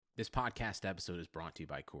This podcast episode is brought to you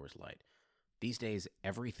by Coors Light. These days,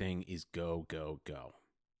 everything is go, go, go.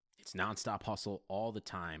 It's nonstop hustle all the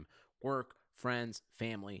time. Work, friends,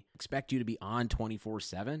 family expect you to be on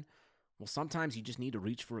 24/7. Well, sometimes you just need to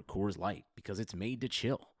reach for a Coors Light because it's made to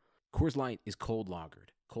chill. Coors Light is cold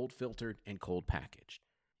lagered, cold filtered, and cold packaged.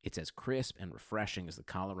 It's as crisp and refreshing as the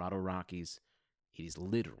Colorado Rockies. It is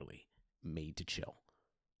literally made to chill.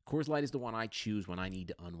 Coors Light is the one I choose when I need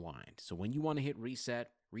to unwind. So when you want to hit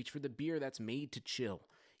reset, reach for the beer that's made to chill.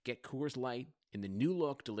 Get Coors Light in the new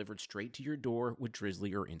look delivered straight to your door with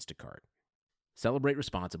Drizzly or Instacart. Celebrate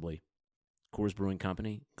responsibly. Coors Brewing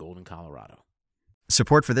Company, Golden, Colorado.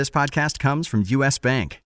 Support for this podcast comes from U.S.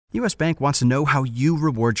 Bank. U.S. Bank wants to know how you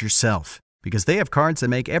reward yourself because they have cards that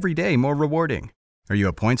make every day more rewarding. Are you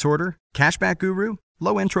a points hoarder, cashback guru,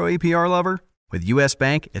 low intro APR lover? With U.S.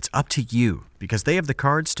 Bank, it's up to you because they have the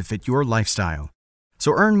cards to fit your lifestyle.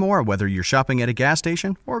 So earn more whether you're shopping at a gas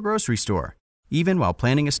station or grocery store, even while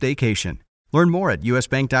planning a staycation. Learn more at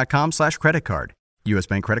usbank.com/creditcard. U.S.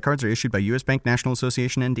 Bank credit cards are issued by U.S. Bank National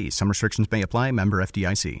Association N.D. Some restrictions may apply. Member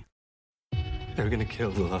FDIC. They're gonna kill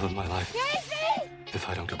the love of my life. Casey! If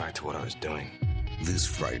I don't go back to what I was doing. This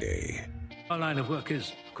Friday. Our line of work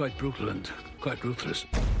is quite brutal and quite ruthless.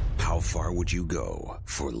 How far would you go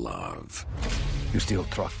for love? You steal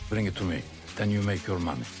truck, bring it to me. Then you make your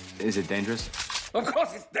money. Is it dangerous? Of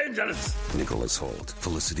course it's dangerous! Nicholas Hoult,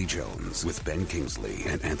 Felicity Jones, with Ben Kingsley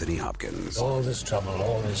and Anthony Hopkins. All this trouble,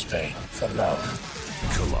 all this pain, for love.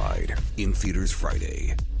 Collide. In theaters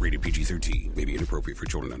Friday. Rated PG-13. May be inappropriate for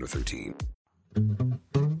children under 13.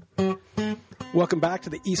 Welcome back to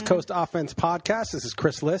the East Coast Offense Podcast. This is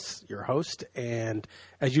Chris Liss, your host. And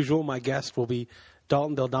as usual, my guest will be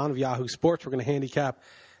Dalton Del Don of Yahoo Sports. We're going to handicap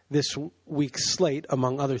this week's slate,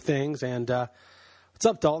 among other things. And what's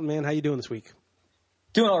up, Dalton, man? How you doing this week?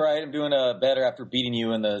 Doing all right. I'm doing better after beating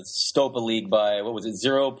you in the Stopa League by,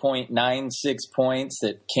 0.96 points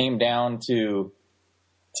that came down to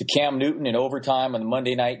Cam Newton in overtime on the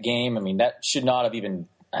Monday night game. I mean, that shouldn't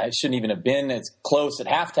even have been as close at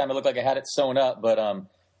halftime. It looked like I had it sewn up, but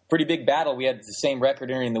pretty big battle. We had the same record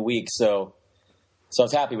during the week, so I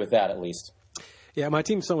was happy with that at least. Yeah, my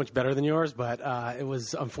team's so much better than yours, but it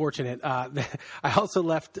was unfortunate. I also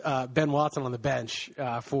left Ben Watson on the bench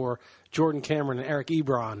for Jordan Cameron and Eric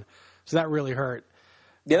Ebron, so that really hurt.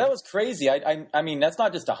 Yeah, that was crazy. I mean, that's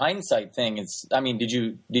not just a hindsight thing. Did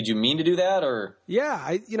you mean to do that or?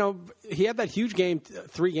 Yeah, he had that huge game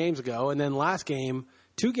 3 games ago, and then last game,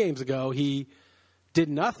 2 games ago, he did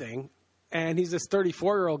nothing, and he's this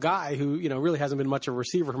 34-year-old guy who really hasn't been much of a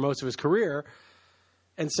receiver for most of his career.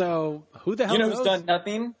 And so, who the hell knows? Who's done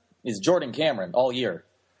nothing is Jordan Cameron all year.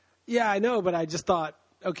 Yeah, I know, but I just thought,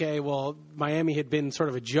 okay, well, Miami had been sort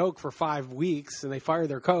of a joke for 5 weeks, and they fired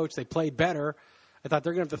their coach. They played better. I thought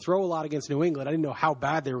they're going to have to throw a lot against New England. I didn't know how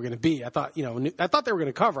bad they were going to be. I thought they were going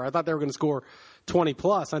to cover. I thought they were going to score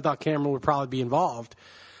 20+. I thought Cameron would probably be involved.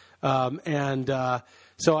 So,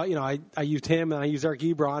 I used him, and I used Eric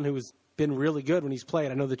Ebron, who has been really good when he's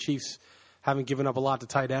played. I know the Chiefs haven't given up a lot to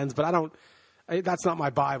tight ends, but that's not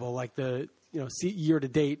my Bible, like the year to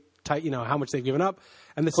date, how much they've given up.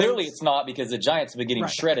 And clearly it's not because the Giants have been getting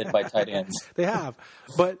shredded by tight ends. They have,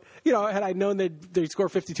 but had I known they'd score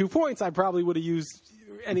 52 points, I probably would have used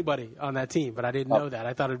anybody on that team. But I didn't know that.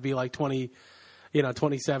 I thought it'd be like 20,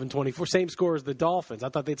 27, 24, same score as the Dolphins. I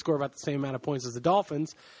thought they'd score about the same amount of points as the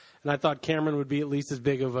Dolphins, and I thought Cameron would be at least as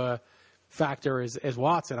big of a factor as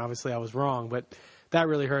Watson. Obviously, I was wrong, but that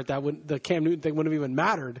really hurt. The Cam Newton thing wouldn't have even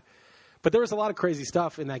mattered. But there was a lot of crazy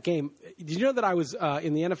stuff in that game. Did you know that I was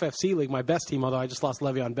in the NFFC League, my best team, although I just lost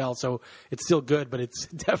Le'Veon Bell, so it's still good, but it's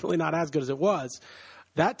definitely not as good as it was.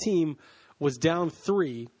 That team was down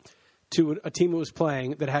 3 to a team that was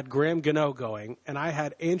playing that had Graham Gano going, and I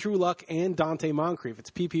had Andrew Luck and Dante Moncrief.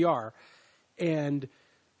 It's PPR. And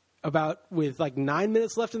with like 9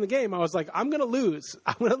 minutes left in the game, I was like, I'm going to lose.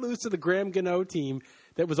 I'm going to lose to the Graham Gano team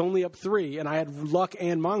that was only up 3, and I had Luck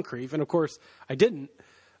and Moncrief, and of course I didn't.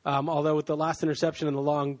 Although with the last interception and the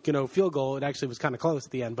long, field goal, it actually was kind of close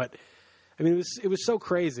at the end. But I mean, it was so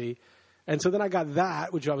crazy. And so then I got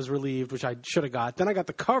that, which I was relieved, which I should have got. Then I got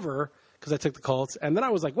the cover because I took the Colts, and then I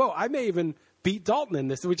was like, whoa, I may even beat Dalton in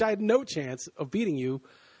this, which I had no chance of beating you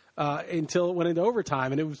until it went into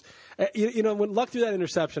overtime. And it was, when Luck threw that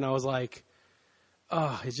interception, I was like,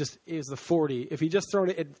 oh, it was the 40. If he just thrown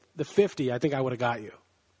it at the 50, I think I would have got you.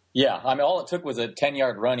 Yeah, I mean, all it took was a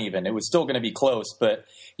 10-yard run even. It was still going to be close, but,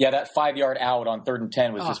 yeah, that 5-yard out on 3rd and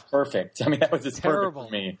 10 was just perfect. I mean, that was just terrible perfect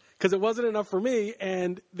for me. Because it wasn't enough for me,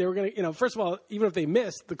 and they were going to, first of all, even if they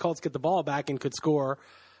missed, the Colts get the ball back and could score.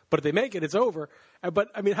 But if they make it, it's over.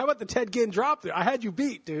 But, I mean, how about the Ted Ginn drop there? I had you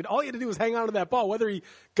beat, dude. All you had to do was hang on to that ball. Whether he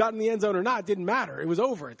got in the end zone or not didn't matter. It was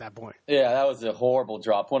over at that point. Yeah, that was a horrible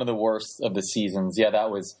drop. One of the worst of the seasons. Yeah,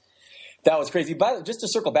 that was crazy. But just to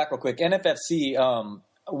circle back real quick, NFFC,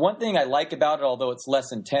 one thing I like about it, although it's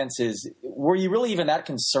less intense, is were you really even that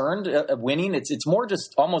concerned of winning? It's more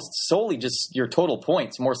just almost solely just your total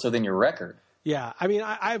points more so than your record. Yeah, I mean,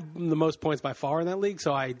 I have the most points by far in that league,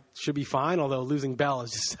 so I should be fine. Although losing Bell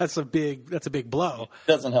is just, that's a big blow.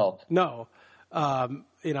 Doesn't help. No,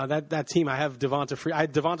 that team. I have I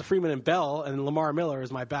had Devonta Freeman and Bell, and Lamar Miller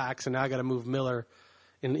is my back. So now I got to move Miller,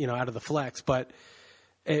 out of the flex. But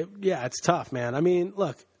it's tough, man. I mean,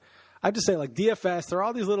 look, I have to say, like DFS, there are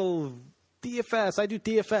all these little DFS. I do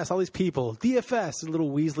DFS. All these people DFS,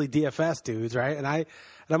 little Weasley DFS dudes, right? And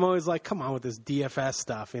I'm always like, come on with this DFS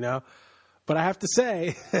stuff, But I have to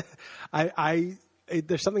say,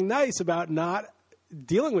 there's something nice about not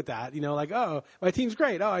dealing with that. Like, oh, my team's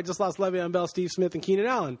great. Oh, I just lost Le'Veon Bell, Steve Smith, and Keenan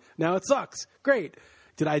Allen. Now it sucks. Great.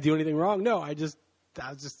 Did I do anything wrong? No, it just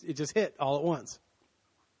hit all at once.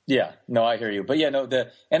 Yeah, no, I hear you. But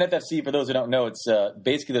the NFFC, for those who don't know, it's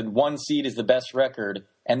basically the 1 seed is the best record,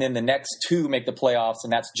 and then the next 2 make the playoffs,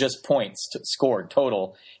 and that's just points scored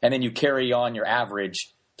total. And then you carry on your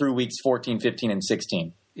average through weeks 14, 15, and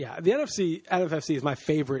 16. Yeah, the NFFC is my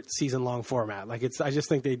favorite season-long format. Like I just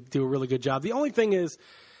think they do a really good job. The only thing is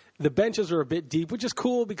the benches are a bit deep, which is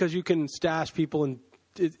cool because you can stash people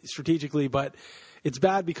strategically, but it's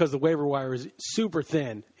bad because the waiver wire is super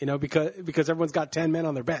thin, because everyone's got 10 men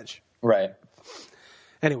on their bench. Right.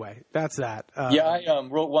 Anyway, that's that. I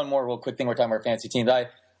wrote one more real quick thing. We're talking about fantasy teams. I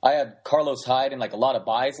had Carlos Hyde in like a lot of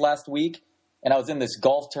buys last week, and I was in this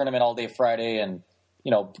golf tournament all day Friday and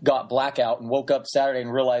got blackout and woke up Saturday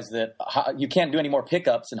and realized that you can't do any more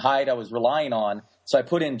pickups, and Hyde I was relying on. So I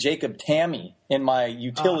put in Jacob Tammy in my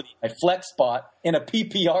utility, my flex spot in a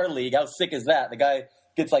PPR league. How sick is that? The guy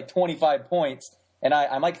gets like 25 points, and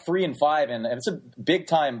I'm like 3-5, and it's a big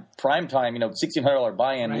time, prime time, $1,600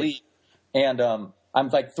 buy-in league. And I'm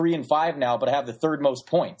like 3-5 now, but I have the third most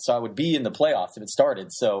points. So I would be in the playoffs if it started.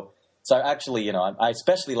 So I actually, I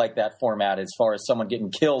especially like that format as far as someone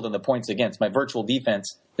getting killed in the points against. My virtual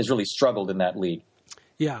defense has really struggled in that league.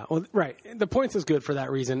 Yeah, well, right. The points is good for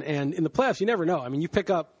that reason. And in the playoffs, you never know. I mean, you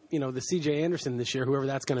pick up, the C.J. Anderson this year, whoever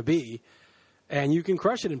that's going to be, and you can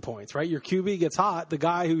crush it in points, right? Your QB gets hot. The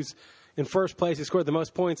guy who's in first place, who scored the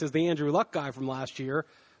most points, is the Andrew Luck guy from last year,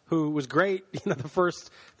 who was great, the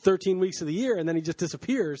first 13 weeks of the year, and then he just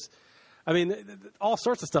disappears. I mean, all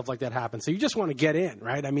sorts of stuff like that happens. So you just want to get in,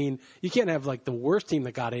 right? I mean, you can't have like the worst team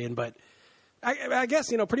that got in, but I guess,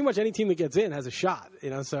 pretty much any team that gets in has a shot,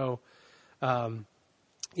 so,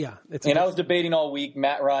 yeah. I was debating all week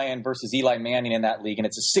Matt Ryan versus Eli Manning in that league, and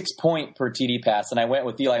it's a 6-point per TD pass, and I went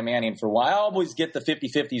with Eli Manning for a while. I always get the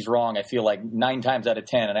 50-50s wrong, I feel like 9 times out of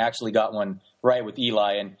 10, and I actually got one right with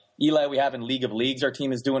Eli. And Eli we have in League of Leagues. Our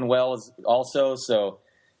team is doing well also, so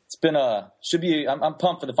it's been I'm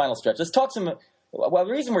pumped for the final stretch. Let's talk the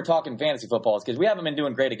reason we're talking fantasy football is because we haven't been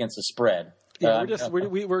doing great against the spread. Yeah,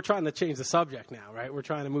 we're trying to change the subject now, right? We're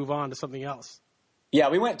trying to move on to something else. Yeah,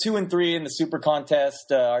 we went 2-3 in the Super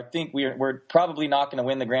Contest. I think we're probably not going to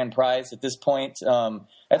win the grand prize at this point.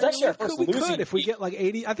 It's actually our first losing. We could if we get like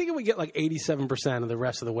 80. I think if we get like 87% of the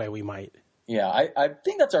rest of the way, we might. Yeah, I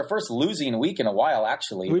think that's our first losing week in a while,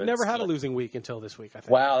 actually. We've never had a losing week until this week, I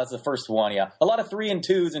think. Wow, that's the first one, yeah. A lot of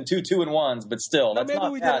 3-2s and 2-1s, but still, that's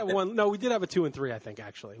not did have one. No, we did have a 2-3, I think,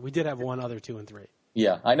 actually. We did have one other 2-3.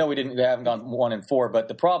 Yeah, I know we haven't gone 1-4, but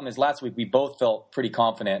the problem is last week we both felt pretty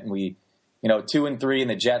confident, and we, 2-3 and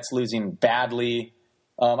the Jets losing badly.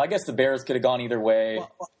 I guess the Bears could have gone either way.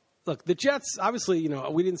 Well, look, the Jets, obviously,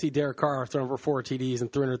 we didn't see Derek Carr throw over 4 TDs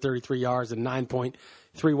and 333 yards and 9.3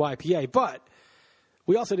 YPA, but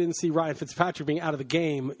we also didn't see Ryan Fitzpatrick being out of the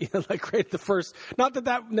game, like right at the first. Not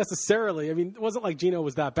that necessarily. I mean, it wasn't like Geno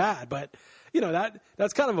was that bad, but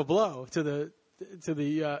that's kind of a blow to the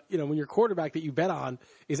when your quarterback that you bet on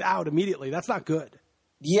is out immediately. That's not good.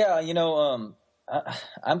 Yeah,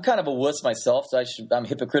 I'm kind of a wuss myself, so I'm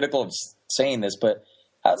hypocritical of saying this, but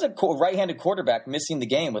how's a right-handed quarterback missing the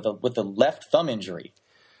game with a left thumb injury?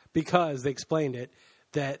 Because they explained it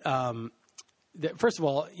that first of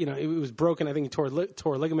all, it was broken. I think he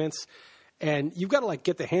tore ligaments, and you've got to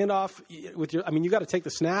get the handoff with your. I mean, you got to take the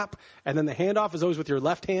snap, and then the handoff is always with your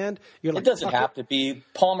left hand. It doesn't have to be.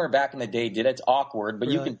 Palmer back in the day did it. It's awkward, but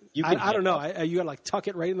really? you can. I don't know. You got to tuck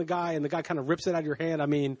it right in the guy, and the guy kind of rips it out of your hand. I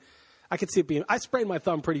mean, I could see it being. I sprained my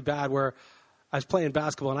thumb pretty bad where I was playing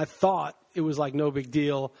basketball, and I thought it was no big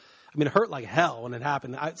deal. I mean, it hurt like hell when it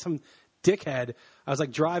happened. Some dickhead. I was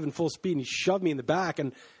like driving full speed, and he shoved me in the back,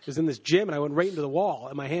 and it was in this gym, and I went right into the wall.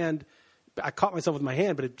 And my hand, I caught myself with my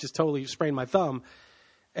hand, but it just totally sprained my thumb.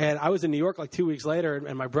 And I was in New York like 2 weeks later,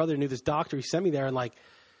 and my brother knew this doctor. He sent me there, and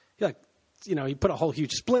he put a whole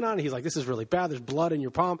huge splint on it. He's like, "This is really bad. There's blood in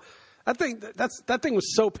your palm." That thing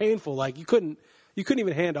was so painful. Like you couldn't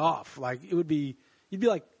even hand off. Like you'd be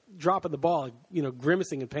like dropping the ball,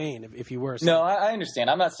 grimacing in pain if you were. No, I understand.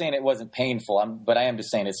 I'm not saying it wasn't painful, but I am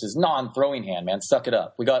just saying it's his non-throwing hand, man. Suck it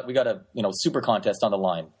up. We got a super contest on the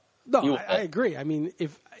line. No, I agree. I mean,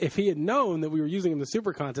 if he had known that we were using him in the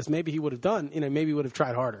super contest, maybe he would have done. Maybe he would have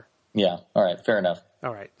tried harder. Yeah. All right. Fair enough.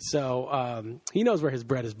 All right. So he knows where his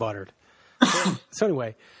bread is buttered. So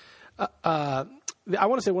anyway, I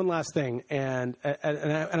want to say one last thing, and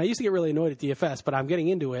I used to get really annoyed at DFS, but I'm getting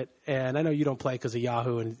into it, and I know you don't play because of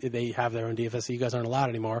Yahoo, and they have their own DFS, so you guys aren't allowed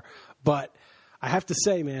anymore. But I have to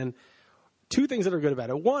say, man, two things that are good about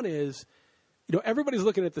it. One is, everybody's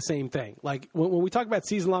looking at the same thing. Like when we talk about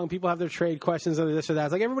season long, people have their trade questions or this or that.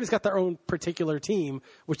 It's like everybody's got their own particular team,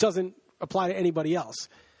 which doesn't apply to anybody else.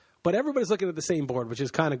 But everybody's looking at the same board, which is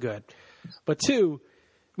kind of good. But two,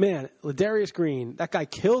 man, Ladarius Green, that guy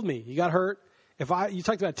killed me. He got hurt. You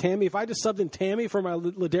talked about Tammy. If I just subbed in Tammy for my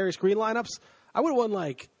Ladarius Green lineups, I would have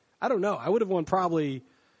won I don't know. I would have won probably,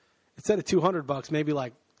 instead of $200, maybe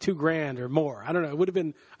like $2,000 or more. I don't know. It would have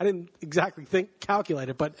been, I didn't exactly calculate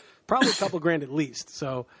it, but probably a couple grand at least.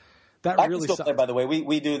 So that I really can still sucked. play, by the way.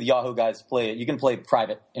 We do the Yahoo guys play it. You can play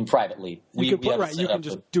privately. You can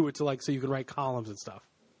just do it so you can write columns and stuff.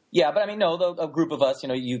 Yeah, but I mean, a group of us,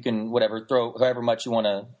 you can throw however much you want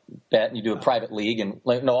to bet, and you do a private league, and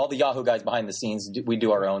all the Yahoo guys behind the scenes, we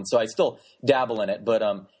do our own. So I still dabble in it, but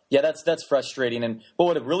yeah, that's frustrating. And what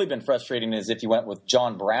would have really been frustrating is if you went with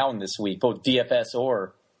John Brown this week, both DFS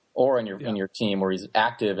or in your team where he's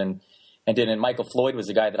active and did. And Michael Floyd was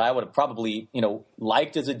a guy that I would have probably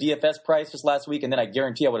liked as a DFS price this last week, and then I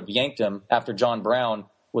guarantee I would have yanked him after John Brown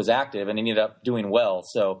was active, and he ended up doing well.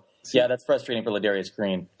 So. Yeah, that's frustrating for Ladarius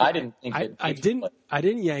Green. I didn't think I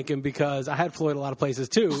didn't yank him because I had Floyd a lot of places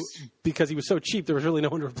too because he was so cheap there was really no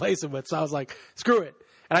one to replace him with. So I was like, screw it.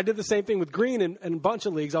 And I did the same thing with Green in a bunch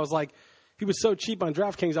of leagues. I was like, he was so cheap on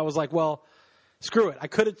DraftKings. I was like, well, screw it. I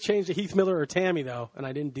could have changed to Heath Miller or Tammy though, and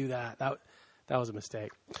I didn't do that. That was a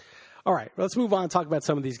mistake. All right, let's move on and talk about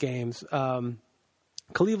some of these games.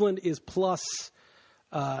 Cleveland is plus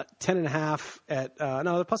 10.5 at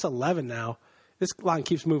they're plus 11 now. This line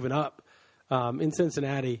keeps moving up in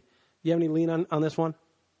Cincinnati. You have any lean on this one?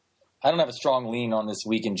 I don't have a strong lean on this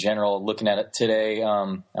week in general. Looking at it today,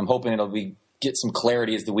 I'm hoping get some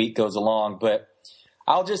clarity as the week goes along. But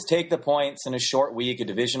I'll just take the points in a short week, a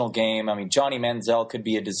divisional game. I mean, Johnny Manziel could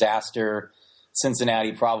be a disaster.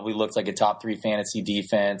 Cincinnati probably looks like a top 3 fantasy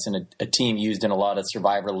defense and a team used in a lot of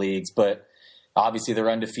survivor leagues. But obviously they're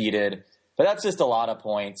undefeated. But that's just a lot of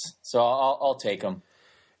points, so I'll take them.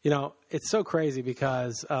 It's so crazy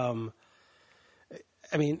because,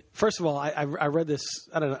 first of all, I read this.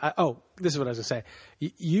 I don't know. This is what I was going to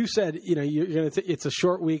say. You said, you're going to. It's a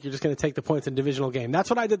short week. You're just going to take the points in divisional game. That's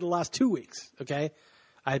what I did the last 2 weeks. Okay,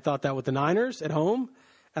 I thought that with the Niners at home,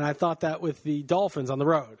 and I thought that with the Dolphins on the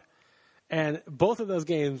road, and both of those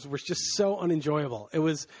games were just so unenjoyable. I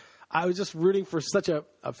was just rooting for such a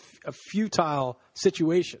futile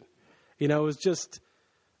situation. It was just.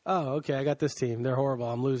 Oh, okay, I got this team. They're horrible.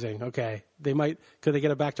 I'm losing. Okay. Could they get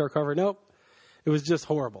a backdoor cover? Nope. It was just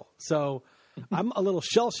horrible. So I'm a little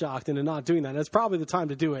shell-shocked into not doing that. And it's probably the time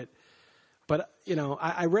to do it. But,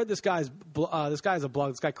 I read this guy's a blog,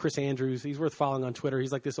 this guy Chris Andrews. He's worth following on Twitter.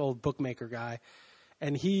 He's like this old bookmaker guy.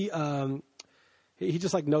 And he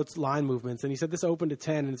just like notes line movements. And he said this opened at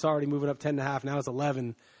 10 and it's already moving up 10.5. Now it's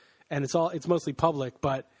 11. And it's mostly public,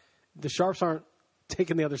 but the sharps aren't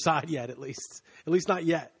taking the other side yet, at least not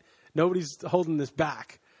yet. Nobody's holding this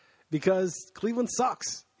back because Cleveland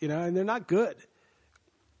sucks, and they're not good.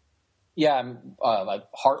 Yeah, like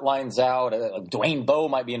Hartline's out. Dwayne Bowe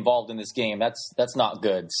might be involved in this game. That's not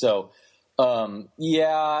good. So,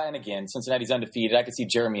 yeah, and again, Cincinnati's undefeated. I could see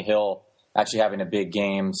Jeremy Hill actually having a big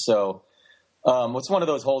game. So, what's one of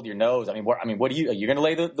those hold your nose? Are you going to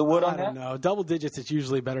lay the wood on that? I don't know. Double digits, it's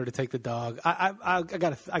usually better to take the dog. I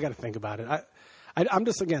gotta think about it.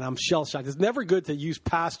 I'm shell-shocked. It's never good to use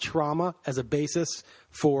past trauma as a basis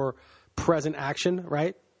for present action,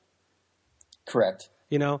 right? Correct.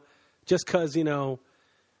 Just because, you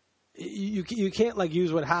can't,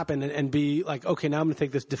 use what happened and be like, okay, now I'm going to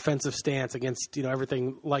take this defensive stance against,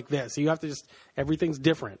 everything like this. So you have to everything's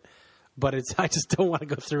different. But I just don't want to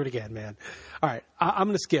go through it again, man. All right, I'm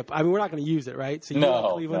going to skip. We're not going to use it, right? So you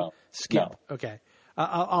want Cleveland? No. Skip. No. Okay.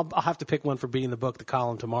 I'll have to pick one for beating the book, the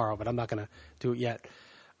column tomorrow, but I'm not going to do it yet.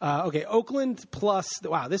 Okay, Oakland plus.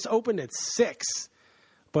 Wow, this opened at 6,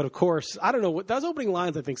 but of course, I don't know what those opening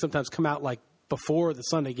lines. I think sometimes come out like before the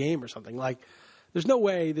Sunday game or something. Like, there's no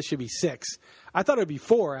way this should be 6. I thought it would be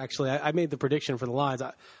 4. Actually, I made the prediction for the lines.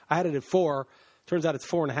 I had it at 4. Turns out it's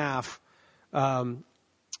 4.5.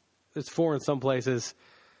 It's 4 in some places.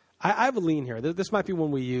 I have a lean here. This might be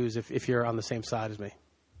one we use if you're on the same side as me.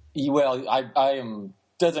 Well, I am.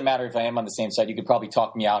 Doesn't matter if I am on the same side. You could probably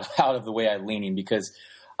talk me out of the way I'm leaning, because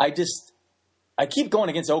I keep going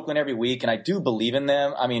against Oakland every week, and I do believe in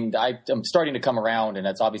them. I mean, I'm starting to come around, and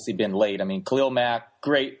that's obviously been late. I mean, Khalil Mack,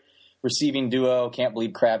 great receiving duo. Can't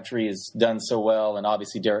believe Crabtree has done so well, and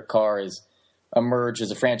obviously Derek Carr has emerged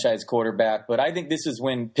as a franchise quarterback. But I think this is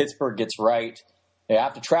when Pittsburgh gets right. They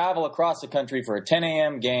have to travel across the country for a 10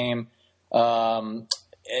 a.m. game. Ben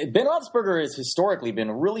Roethlisberger has historically been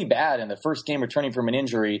really bad in the first game returning from an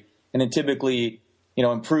injury, and then typically,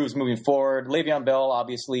 improves moving forward. Le'Veon Bell,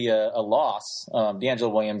 obviously a loss. D'Angelo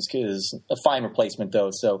Williams is a fine replacement, though.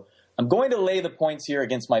 So I'm going to lay the points here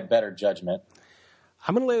against my better judgment.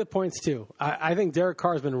 I'm going to lay the points, too. I think Derek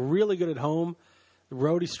Carr has been really good at home. The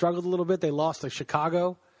road, he struggled a little bit. They lost to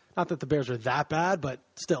Chicago. Not that the Bears are that bad, but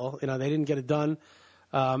still, they didn't get it done.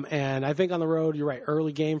 And I think on the road, you're right,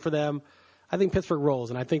 early game for them. I think Pittsburgh rolls,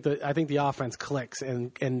 and I think the offense clicks,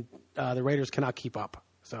 and the Raiders cannot keep up.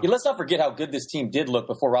 So let's not forget how good this team did look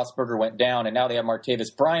before Roethlisberger went down, and now they have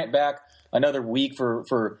Martavis Bryant back. Another week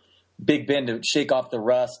for Big Ben to shake off the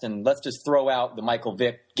rust, and let's just throw out the Michael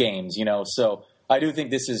Vick games, So I do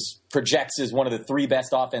think this projects as one of the 3 best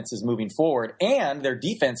offenses moving forward, and their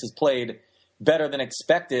defense has played better than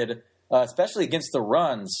expected, especially against the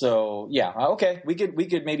run. So yeah, okay, we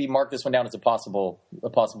could maybe mark this one down as a possible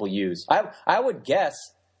use. I would guess,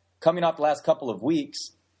 coming off the last couple of weeks,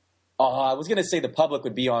 I was going to say the public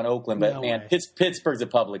would be on Oakland, but Pittsburgh's a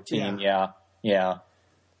public team. Yeah.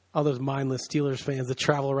 All those mindless Steelers fans that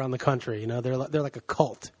travel around the country, they're like a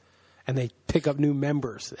cult, and they pick up new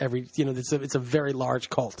members every. It's a very large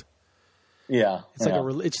cult. Yeah, it's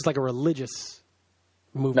just like a religious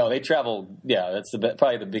movement. No, they travel. Yeah, that's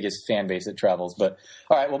probably the biggest fan base that travels. But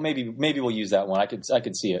all right, well maybe we'll use that one. I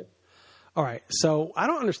could see it. All right, so I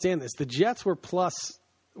don't understand this. The Jets were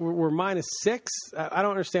minus 6. I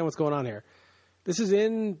don't understand what's going on here. This is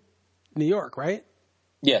in New York, right?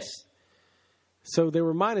 Yes. So they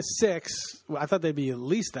were minus 6. I thought they'd be at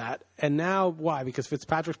least that. And now, why? Because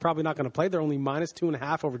Fitzpatrick's probably not going to play. They're only minus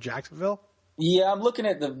 2.5 over Jacksonville. Yeah, I'm looking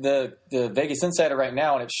at the Vegas Insider right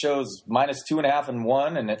now, and it shows minus 2.5 on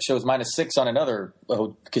one, and it shows minus 6 on another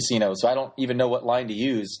casino. So I don't even know what line to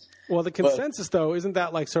use. Well, the consensus, though, isn't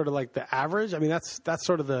that sort of like the average? I mean, that's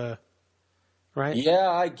sort of the right. Yeah,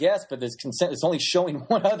 I guess, but there's consent. It's only showing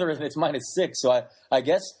one other, and it's minus 6. So I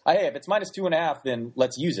guess, if it's minus 2.5, then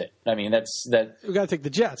let's use it. I mean, that's that. We got to take the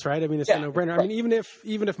Jets, right? I mean, it's a no-brainer. Right. I mean,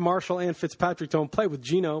 even if Marshall and Fitzpatrick don't play with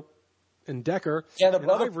Geno and Decker and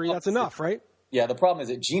Ivory, that's enough, right? Yeah, the problem is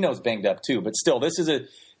that Geno's banged up too. But still, this is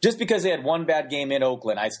just because they had one bad game in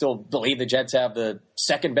Oakland, I still believe the Jets have the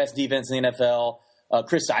second best defense in the NFL.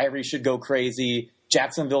 Chris Ivory should go crazy.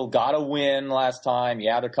 Jacksonville got a win last time.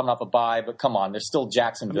 Yeah, they're coming off a bye, but come on, they're still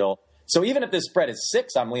Jacksonville. So even if this spread is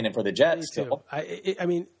 6, I'm leaning for the Jets still. I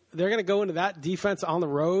mean, they're going to go into that defense on the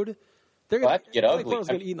road. They're going to get ugly. Going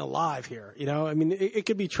to get eaten alive here. I mean, it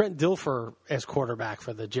could be Trent Dilfer as quarterback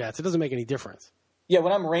for the Jets. It doesn't make any difference. Yeah,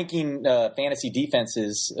 when I'm ranking fantasy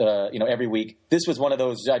defenses, every week, this was one of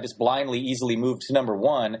those I just blindly, easily moved to number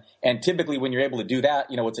 1. And typically, when you're able to do that,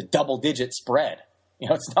 it's a double-digit spread.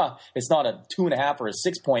 It's not a 2.5 or a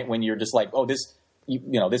 6 point when you're just like, this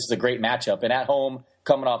is a great matchup. And at home,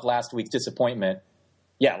 coming off last week's disappointment,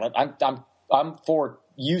 yeah, I'm for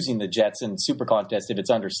using the Jets in Super Contest if it's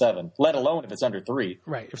under 7, let alone if it's under 3.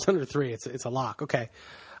 Right, if it's under 3, it's a lock. Okay,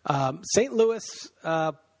 St. Louis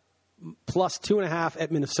plus 2.5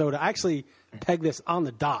 at Minnesota. I actually pegged this on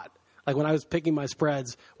the dot. Like when I was picking my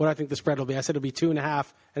spreads, what I think the spread will be, I said it'll be 2.5,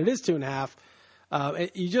 and it is 2.5.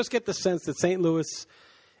 You just get the sense that St. Louis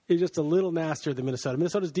is just a little nastier than Minnesota.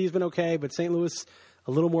 Minnesota's D's been okay, but St. Louis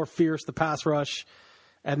a little more fierce, the pass rush.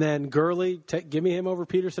 And then Gurley, give me him over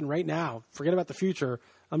Peterson right now. Forget about the future.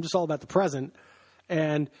 I'm just all about the present.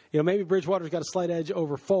 And maybe Bridgewater's got a slight edge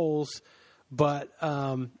over Foles, but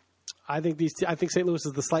I think St. Louis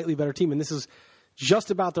is the slightly better team, and this is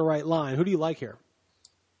just about the right line. Who do you like here?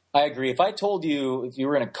 I agree. If you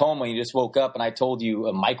were in a coma and you just woke up and I told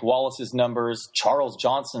you Mike Wallace's numbers, Charles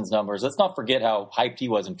Johnson's numbers, let's not forget how hyped he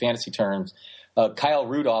was in fantasy terms, Kyle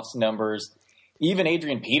Rudolph's numbers, even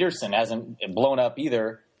Adrian Peterson hasn't blown up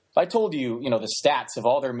either. if I told you, the stats of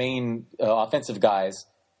all their main offensive guys,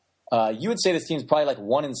 you would say this team's probably like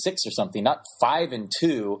 1-6 or something, not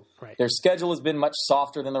 5-2. Right. Their schedule has been much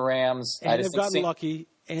softer than the Rams. And they've gotten lucky,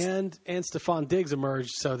 and Stephon Diggs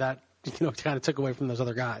emerged, so that kind of took away from those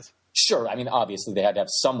other guys. Sure. I mean, obviously they had to have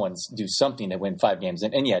someone do something to win 5 games,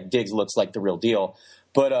 and yeah, Diggs looks like the real deal.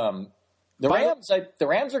 But the Rams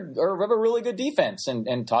are a really good defense,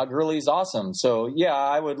 and Todd Gurley's awesome. So yeah,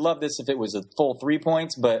 I would love this if it was a full 3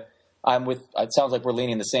 points, but it sounds like we're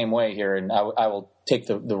leaning the same way here, and I will take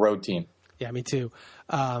the road team. Yeah, me too.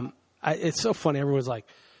 It's so funny. Everyone's like,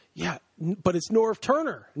 yeah, but it's Norv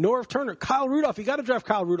Turner. Kyle Rudolph. You got to draft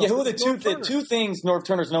Kyle Rudolph. Yeah, who are the two things Norv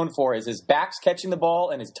Turner's known for is his backs catching the ball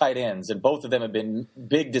and his tight ends, and both of them have been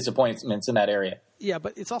big disappointments in that area. Yeah,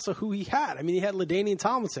 but it's also who he had. I mean, he had LaDainian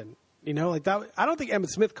Tomlinson. Like that. I don't think Emmitt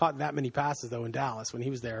Smith caught that many passes though in Dallas when he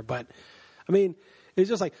was there. But I mean, it's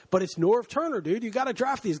just like, but it's Norv Turner, dude. You got to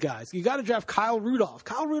draft these guys. You got to draft Kyle Rudolph.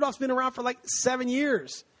 Kyle Rudolph's been around for like 7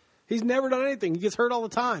 years. He's never done anything. He gets hurt all the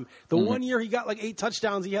time. The 1 year he got like 8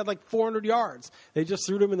 touchdowns, he had like 400 yards. They just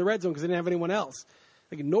threw him in the red zone because they didn't have anyone else.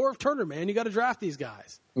 Like Norv Turner, man, you got to draft these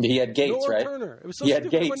guys. He had Gates, right? Norv Turner. It was so he had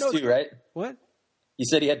Gates too, right? What? You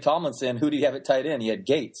said he had Tomlinson. Who did he have at tight end? He had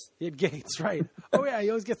Gates. He had Gates, right? Oh yeah, he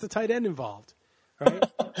always gets the tight end involved, right?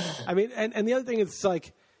 I mean, and the other thing is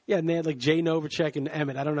like, yeah, and they had like Jay Novacek and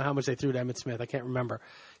Emmett. I don't know how much they threw to Emmitt Smith. I can't remember.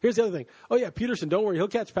 Here's the other thing. Oh yeah, Peterson, don't worry, he'll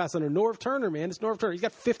catch pass under Norv Turner, man. It's Norv Turner. He's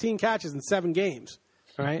got 15 catches in 7 games,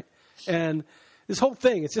 all right? And this whole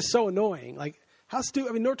thing, it's just so annoying. Like how stupid.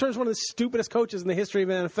 I mean, Norv Turner's one of the stupidest coaches in the history of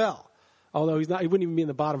the NFL. Although he's not, he wouldn't even be in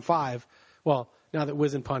the bottom 5. Well, now that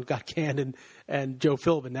Wiz and Punt got canned and Joe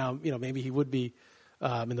Philbin, now maybe he would be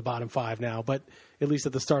in the bottom 5 now, but at least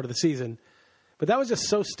at the start of the season. But that was just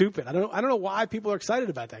so stupid. I don't know why people are excited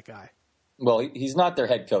about that guy. Well, he's not their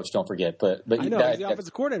head coach, don't forget. But I know he's the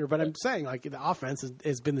offensive coordinator, but I'm saying like the offense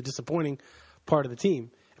has been the disappointing part of the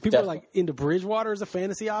team. People are like into Bridgewater as a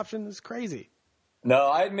fantasy option. It's crazy. No,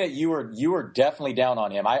 I admit you were definitely down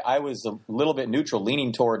on him. I was a little bit neutral,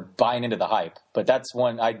 leaning toward buying into the hype. But that's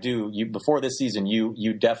one I do. Before this season,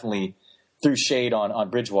 you definitely threw shade on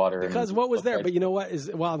Bridgewater. Because what was there? But you know what?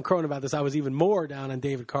 While I'm crowing about this, I was even more down on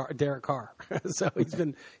Derek Carr. So he's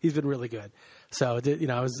been really good. So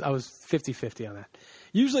I was 50-50 on that.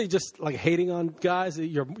 Usually, just like hating on guys,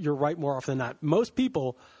 you're right more often than not. Most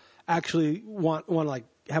people actually want to like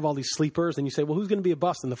have all these sleepers, and you say, well, who's going to be a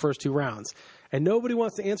bust in the first 2 rounds? And nobody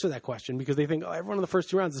wants to answer that question because they think, everyone in the first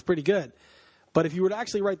 2 rounds is pretty good. But if you were to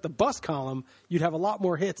actually write the bust column, you'd have a lot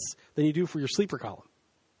more hits than you do for your sleeper column.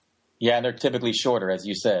 Yeah, and they're typically shorter, as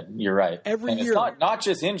you said. You're right. Every year, it's not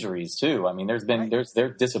just injuries too. I mean, there's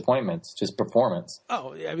disappointments, just performance.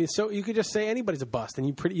 Oh, I mean, so you could just say anybody's a bust, and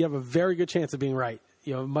you have a very good chance of being right.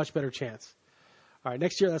 You have a much better chance. All right,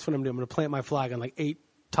 next year that's what I'm doing. I'm going to plant my flag on like 8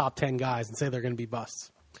 top 10 guys and say they're going to be busts.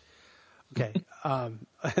 Okay,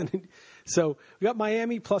 so we got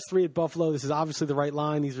Miami +3 at Buffalo. This is obviously the right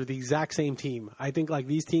line. These are the exact same team. I think like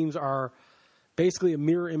these teams are basically a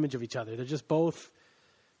mirror image of each other. They're just both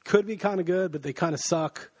could be kind of good, but they kind of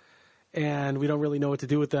suck, and we don't really know what to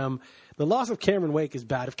do with them. The loss of Cameron Wake is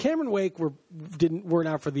bad. If Cameron Wake weren't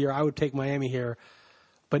out for the year, I would take Miami here.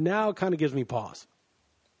 But now it kind of gives me pause.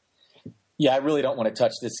 Yeah, I really don't want to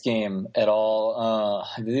touch this game at all.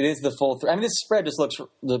 It is the full. I mean, this spread just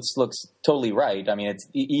looks totally right. I mean, it's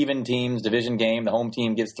even teams, division game. The home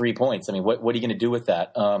team gives 3 points. I mean, what are you going to do with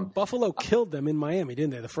that? Buffalo killed them in Miami,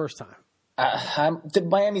 didn't they? The first time.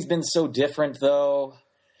 Miami's been so different, though.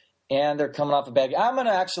 And they're coming off a bad game. I'm going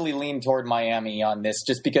to actually lean toward Miami on this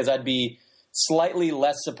just because I'd be slightly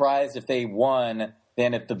less surprised if they won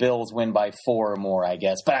than if the Bills win by 4 or more, I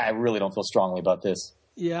guess. But I really don't feel strongly about this.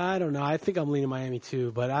 Yeah, I don't know. I think I'm leaning Miami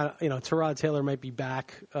too. But, Tyrod Taylor might be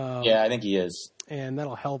back. Yeah, I think he is. And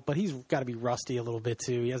that'll help. But he's got to be rusty a little bit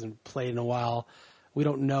too. He hasn't played in a while. We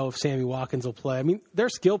don't know if Sammy Watkins will play. I mean, they're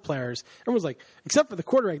skill players. Everyone's like, except for the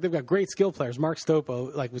quarterback, they've got great skill players. Mark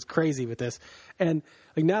Stopo was crazy with this, and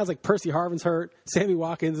now it's like Percy Harvin's hurt. Sammy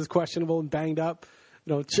Watkins is questionable and banged up.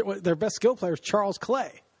 Their best skill player is Charles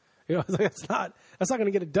Clay. That's not going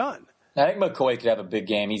to get it done. I think McCoy could have a big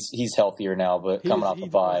game. He's healthier now, but coming off the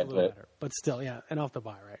bye. But still, yeah, and off the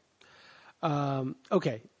bye, right?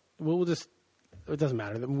 Okay, we'll just it doesn't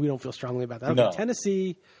matter. We don't feel strongly about that. Okay, no.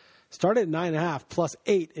 Tennessee started at 9.5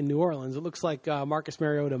 +8 in New Orleans. It looks like Marcus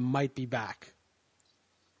Mariota might be back.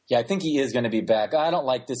 Yeah, I think he is going to be back. I don't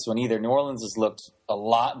like this one either. New Orleans has looked a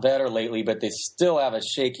lot better lately, but they still have a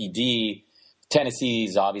shaky D.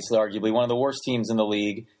 Tennessee's obviously arguably one of the worst teams in the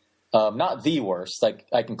league. Not the worst. Like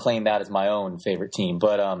I can claim that as my own favorite team,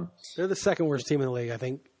 but they're the second worst team in the league, I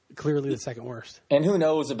think. clearly the second worst. And who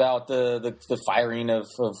knows about the firing of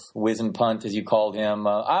Wiz and Punt, as you called him.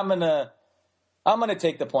 I'm gonna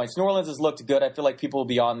take the points. New Orleans has looked good. I feel like people will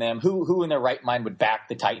be on them. Who in their right mind would back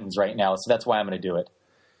the Titans right now? So that's why I'm going to do it.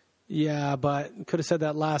 Yeah, but could have said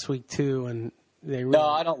that last week too, and they really, no,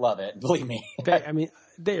 I don't love it. Believe me.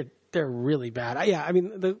 they're really bad.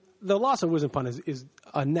 The loss of Wiz and Punt is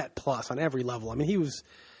a net plus on every level. I mean, he was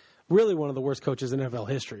really one of the worst coaches in NFL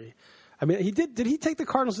history. I mean, did he take the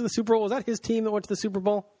Cardinals to the Super Bowl? Was that his team that went to the Super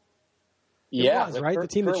Bowl? Yeah, it was, right? The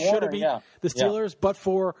team that should have beat the Steelers, but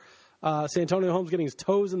for San Antonio Holmes getting his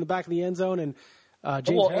toes in the back of the end zone, and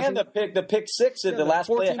James Harrison, and the pick six at the last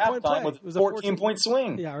play at halftime was a 14-point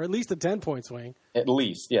swing. Yeah, or at least a 10-point swing. At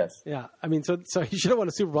least, yes. Yeah, I mean, so he should have won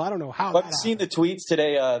a Super Bowl. I don't know how. But I've seen the tweets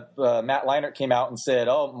today. Matt Leinart came out and said,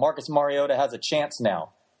 "Oh, Marcus Mariota has a chance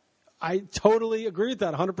now." I totally agree with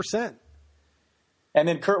that, 100%. And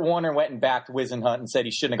then Kurt Warner went and backed Wiz and Hunt and said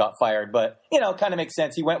he shouldn't have got fired. But, kind of makes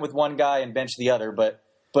sense. He went with one guy and benched the other. But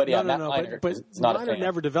yeah, Matt Leinart is not a fan. Leinart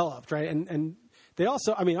never developed, right? And they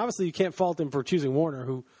also, I mean, obviously you can't fault him for choosing Warner,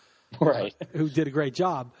 who did a great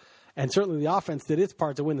job. And certainly the offense did its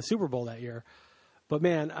part to win the Super Bowl that year. But,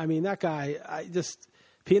 man, I mean, that guy,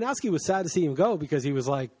 Pianowski was sad to see him go because he was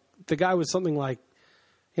like, the guy was something like,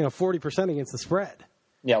 40% against the spread.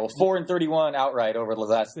 Yeah, well, 4-31 outright over the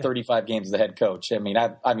last 35 games as the head coach. I mean,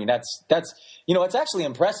 that's it's actually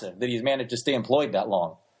impressive that he's managed to stay employed that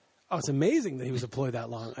long. Oh, it's amazing that he was employed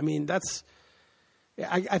that long. I mean,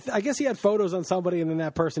 I guess he had photos on somebody, and then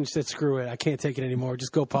that person said, "Screw it, I can't take it anymore.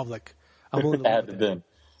 Just go public." I'm willing to live with it.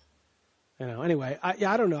 Anyway,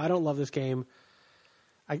 I don't know. I don't love this game.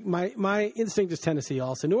 My instinct is Tennessee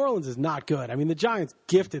also. New Orleans is not good. I mean, the Giants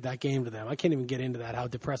gifted that game to them. I can't even get into that, how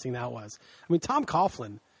depressing that was. I mean, Tom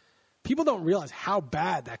Coughlin, people don't realize how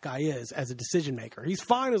bad that guy is as a decision maker. He's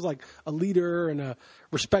fine as like a leader and a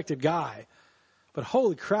respected guy. But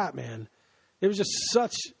holy crap, man. It was just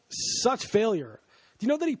such failure. Do you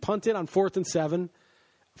know that he punted on 4th and 7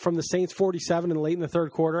 from the Saints 47 and late in the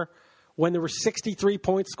third quarter when there were 63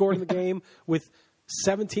 points scored in the game with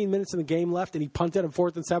 17 minutes in the game left, and he punted on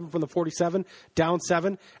 4th and 7 from the 47, down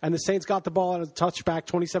 7, and the Saints got the ball on a touchback,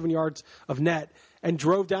 27 yards of net, and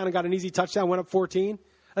drove down and got an easy touchdown, went up 14?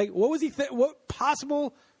 Like, what was he? What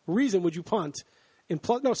possible reason would you punt in?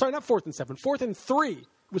 Not 4th and 7, 4th and 3. It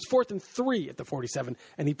was 4th and 3 at the 47,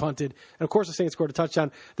 and he punted. And of course, the Saints scored a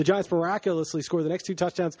touchdown. The Giants miraculously scored the next 2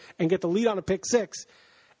 touchdowns and get the lead on a pick 6.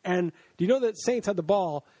 And do you know that Saints had the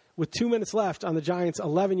ball with 2 minutes left on the Giants'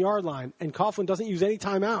 11-yard line, and Coughlin doesn't use any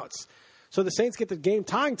timeouts. So the Saints get the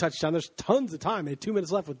game-tying touchdown. There's tons of time. They had 2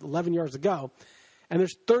 minutes left with 11 yards to go, and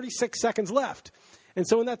there's 36 seconds left. And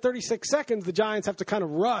so in that 36 seconds, the Giants have to kind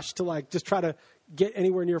of rush to, just try to get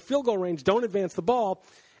anywhere near field goal range, don't advance the ball.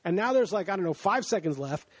 And now there's, 5 seconds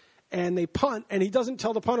left, and they punt, and he doesn't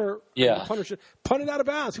tell the punter, the punter should punt it out of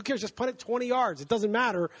bounds. Who cares? Just punt it 20 yards. It doesn't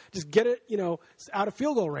matter. Just get it, out of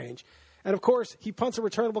field goal range. And, of course, he punts a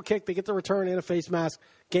returnable kick. They get the return and a face mask.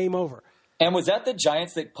 Game over. And was that the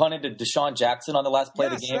Giants that punted to Deshaun Jackson on the last play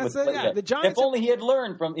of the game? The Giants. If only he had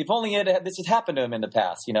learned this had happened to him in the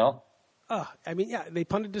past, they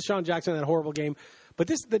punted Deshaun Jackson in that horrible game. But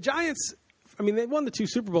the Giants, they won the 2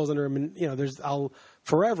 Super Bowls under him, and, I'll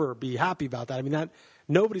forever be happy about that.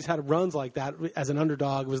 Nobody's had runs like that as an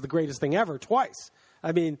underdog. It was the greatest thing ever, twice.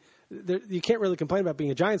 You can't really complain about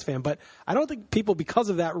being a Giants fan, but I don't think people, because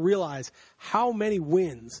of that, realize how many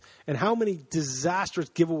wins and how many disastrous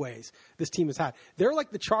giveaways this team has had. They're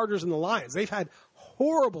like the Chargers and the Lions. They've had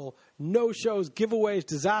horrible no-shows, giveaways,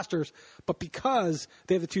 disasters, but because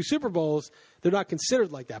they have the 2 Super Bowls, they're not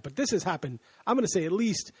considered like that. But this has happened, I'm going to say, at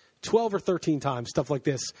least 12 or 13 times, stuff like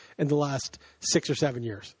this, in the last 6 or 7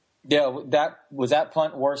 years. Yeah, was that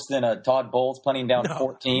punt worse than Todd Bowles punting down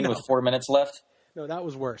 14 with 4 minutes left? No, that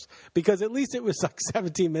was worse because at least it was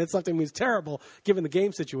 17 minutes left and it was terrible given the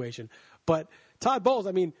game situation. But Todd Bowles,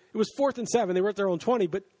 it was 4th and 7. They were at their own 20,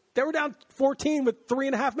 but they were down 14 with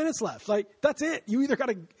 3.5 minutes left. That's it. You either got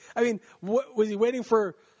to, what was he waiting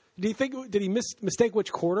for? Did he mistake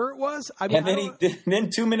which quarter it was? Then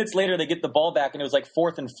 2 minutes later, they get the ball back and it was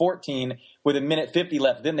 4th and 14 with 1:50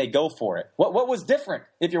 left. Then they go for it. What was different?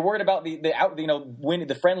 If you're worried about winning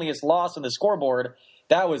the friendliest loss on the scoreboard,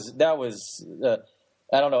 that was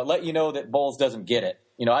I don't know. Let you know that Bowles doesn't get it.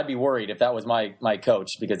 I'd be worried if that was my coach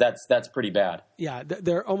because that's pretty bad. Yeah,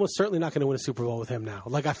 they're almost certainly not going to win a Super Bowl with him now.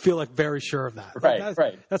 I feel very sure of that.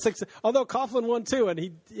 Right. That's although Coughlin won too, and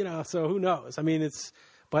he, so who knows?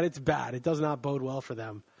 But it's bad. It does not bode well for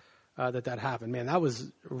them that happened. Man, that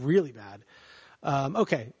was really bad.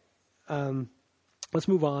 Okay, let's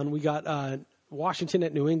move on. We got Washington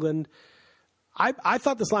at New England. I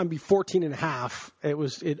thought this line would be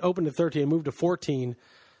 14.5. It opened to 13 and moved to 14.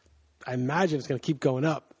 I imagine it's going to keep going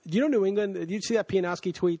up. Do you know New England? Did you see that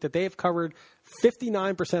Pianowski tweet that they have covered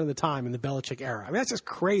 59% of the time in the Belichick era? I mean, that's just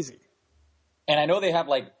crazy. And I know they have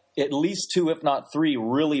like at least 2, if not 3,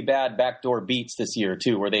 really bad backdoor beats this year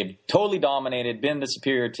too, where they've totally dominated, been the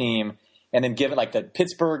superior team, and then given like the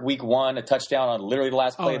Pittsburgh week 1 a touchdown on literally the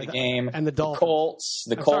last play of the game, and the Dolphins. Colts,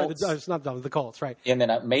 Sorry, it's not the Colts, right? And then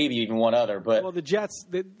maybe even one other, but well, the Jets,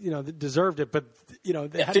 they deserved it, but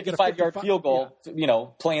they had to get a 55-yard field goal,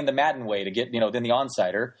 playing the Madden way to get then the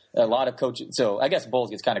onside. A lot of coaches, so I guess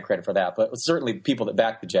Bowles gets kind of credit for that, but certainly people that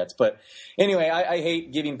back the Jets. But anyway, I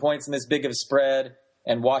hate giving points in this big of a spread,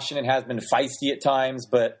 and Washington has been feisty at times,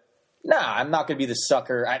 but. Nah, I'm not going to be the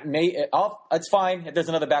sucker. It's fine. If there's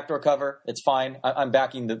another backdoor cover, it's fine. I'm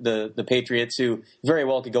backing the Patriots, who very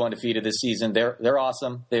well could go undefeated this season. They're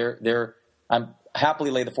awesome. I'm happily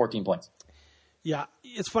lay the 14 points. Yeah,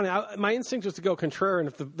 it's funny. My instinct was to go contrarian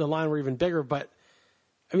if the line were even bigger, but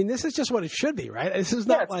I mean, this is just what it should be, right? This is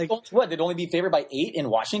not like what they'd only be favored by 8 in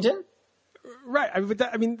Washington, right?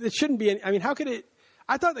 It shouldn't be. How could it?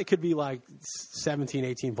 I thought they could be like 17,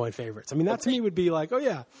 18-point favorites. I mean, that to me would be like, oh,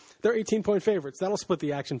 yeah, they're 18-point favorites. That'll split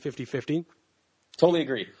the action 50-50. Totally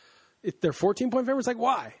agree. If they're 14-point favorites, like,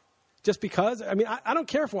 why? Just because? I mean, I don't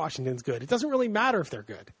care if Washington's good. It doesn't really matter if they're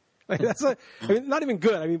good. Like, not even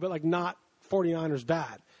good, but like not 49ers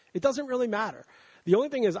bad. It doesn't really matter. The only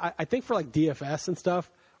thing is, I think for like DFS and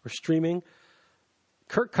stuff or streaming,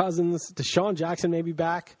 Kirk Cousins, Deshaun Jackson may be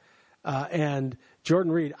back, and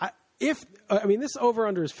Jordan Reed. This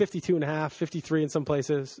over-under is 52.5, 53 in some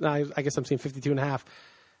places. Now, I guess I'm seeing 52.5.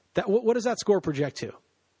 What does that score project to?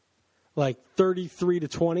 Like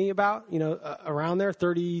 33-20 about, around there,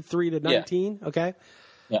 33-19, yeah. Okay?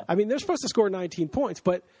 Yeah. I mean, they're supposed to score 19 points,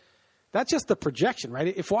 but that's just the projection, right?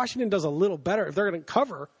 If Washington does a little better, if they're going to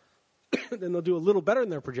cover, then they'll do a little better in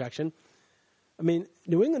their projection. I mean,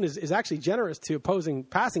 New England is actually generous to opposing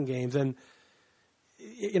passing games, and,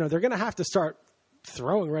 they're going to have to start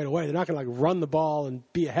throwing right away. They're not going to like run the ball and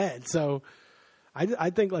be ahead. So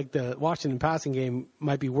I think like the Washington passing game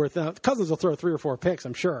might be worth it. Cousins will throw 3 or 4 picks,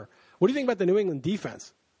 I'm sure. What do you think about the New England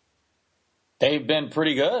defense? They've been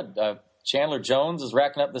pretty good. Chandler Jones is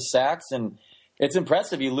racking up the sacks, and it's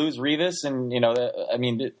impressive. You lose Revis, and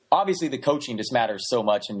obviously the coaching just matters so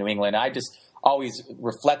much in New England. I just always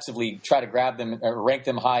reflexively try to grab them or rank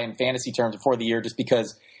them high in fantasy terms before the year, just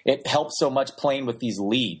because it helps so much playing with these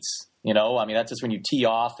leads. That's just when you tee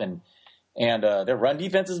off, and their run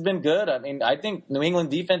defense has been good. I mean, I think New England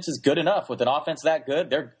defense is good enough. With an offense that good,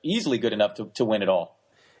 they're easily good enough to win it all.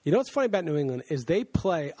 You know what's funny about New England is they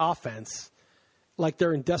play offense like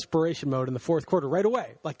they're in desperation mode in the fourth quarter right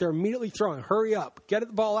away. Like they're immediately throwing. Hurry up. Get the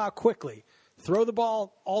ball out quickly. Throw the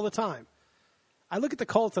ball all the time. I look at the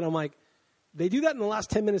Colts and I'm like, they do that in the last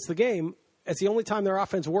 10 minutes of the game. It's the only time their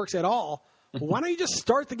offense works at all. Well, why don't you just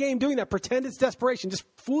start the game doing that? Pretend it's desperation. Just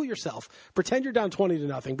fool yourself. Pretend you're down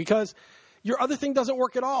 20-0 because your other thing doesn't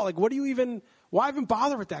work at all. Like, why even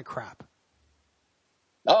bother with that crap?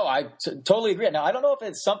 Oh, I totally agree. Now, I don't know if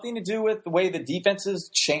it's something to do with the way the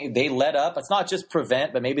defenses change. They let up. It's not just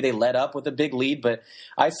prevent, but maybe they let up with a big lead. But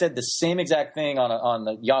I said the same exact thing on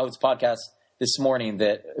the Yahoo's podcast this morning,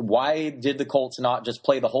 that why did the Colts not just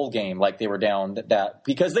play the whole game like they were down that?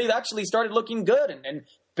 Because they actually started looking good and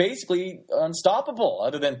basically unstoppable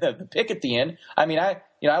other than the pick at the end. I mean, I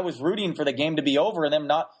was rooting for the game to be over and them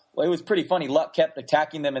not. Well, it was pretty funny. Luck kept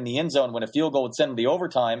attacking them in the end zone when a field goal would send them to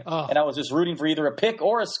overtime, and I was just rooting for either a pick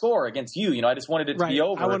or a score against you. I just wanted it to be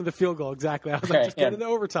over. I wanted the field goal, exactly. I was like, just get into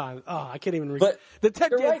overtime. Oh, I can't even read. But the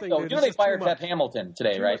Ted you're right, thing, though. dude, They fired Pep Hamilton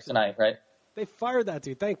today, right? Tonight, right? They fired that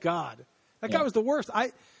dude. Thank God. That guy was the worst.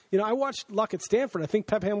 I watched Luck at Stanford. I think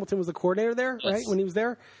Pep Hamilton was the coordinator there, right, when he was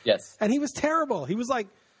there? Yes. And he was terrible. He was like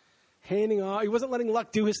handing off. He wasn't letting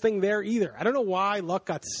Luck do his thing there either. I don't know why Luck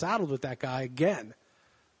got saddled with that guy again.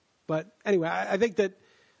 But anyway, I think that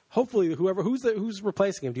hopefully who's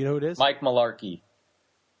replacing him. Do you know who it is? Mike Mularkey.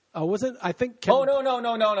 Oh, wasn't I think? No.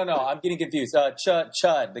 I'm getting confused.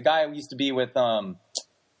 Chud, the guy who used to be with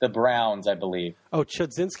the Browns, I believe. Oh,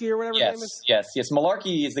 Chudzinski or whatever his name is. Yes.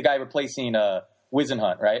 Mularkey is the guy replacing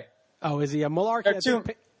Wisenhunt, right? Oh, is he a Mularkey? There are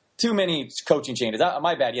too many coaching changes.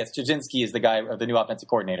 My bad. Yes, Chudzinski is the guy, the new offensive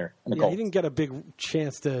coordinator in the Colts. He didn't get a big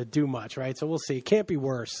chance to do much, right? So we'll see. It can't be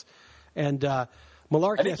worse. And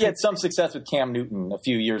Mularkey, I think he had some success with Cam Newton a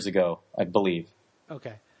few years ago, I believe.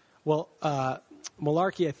 Okay. Well,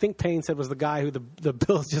 Mularkey, I think Payne said, was the guy who the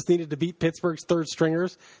Bills just needed to beat Pittsburgh's third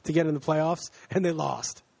stringers to get in the playoffs, and they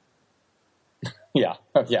lost. Yeah.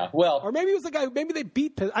 Well, or maybe it was the guy. Maybe they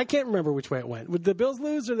beat. I can't remember which way it went. Would the Bills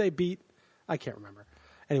lose or they beat I can't remember.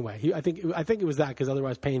 Anyway, I think it was that, because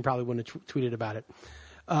otherwise Payne probably wouldn't have tweeted about it.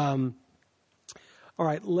 All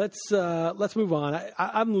right, let's move on.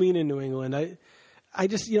 I'm leaning New England. I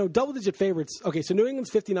just, double-digit favorites. Okay, so New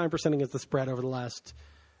England's 59% against the spread over the last,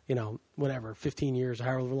 15 years, or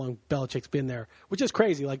however long Belichick's been there, which is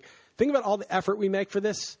crazy. Like, think about all the effort we make for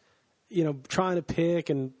this, trying to pick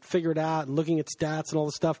and figure it out and looking at stats and all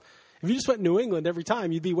this stuff. If you just went New England every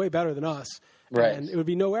time, you'd be way better than us. Right. And it would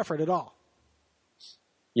be no effort at all.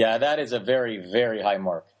 Yeah, that is a very, very high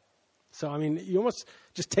mark. So, I mean, you almost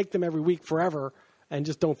just take them every week forever and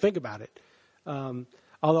just don't think about it.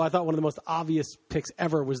 Although I thought one of the most obvious picks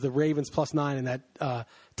ever was the Ravens +9 in that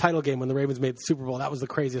title game when the Ravens made the Super Bowl. That was the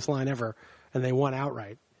craziest line ever, and they won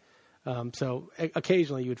outright. So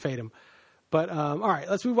occasionally you would fade them. But all right,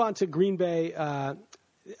 let's move on to Green Bay.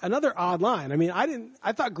 Another odd line. I mean,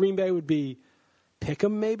 I thought Green Bay would be pick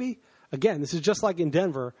 'em maybe. Again, this is just like in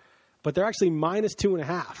Denver, but they're actually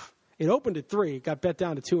 -2.5. It opened at 3, got bet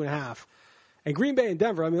down to 2.5. And Green Bay and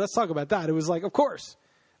Denver, I mean, let's talk about that. It was like, of course.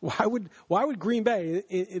 Why would Green Bay,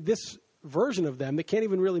 in this version of them that can't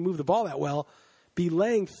even really move the ball that well, be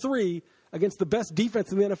laying 3 against the best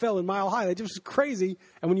defense in the NFL in Mile High? That just was crazy.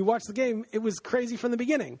 And when you watch the game, it was crazy from the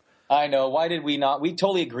beginning. I know. Why did we not? We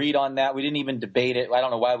totally agreed on that. We didn't even debate it. I don't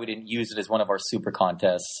know why we didn't use it as one of our super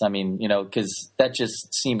contests. I mean, because that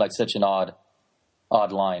just seemed like such an odd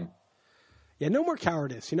line. Yeah, no more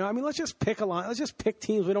cowardice. I mean, let's just pick a line. Let's just pick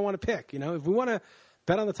teams we don't want to pick. If we want to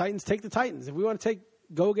bet on the Titans, take the Titans. If we want to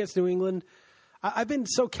go against New England, I've been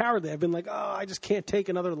so cowardly. I've been like, I just can't take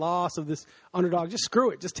another loss of this underdog. Just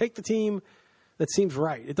screw it. Just take the team that seems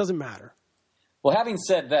right. It doesn't matter. Well, having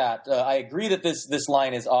said that, I agree that this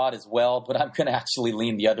line is odd as well, but I'm going to actually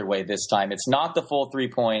lean the other way this time. It's not the full 3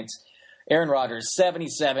 points. Aaron Rodgers,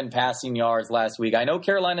 77 passing yards last week. I know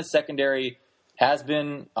Carolina's secondary has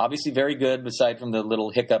been obviously very good, aside from the little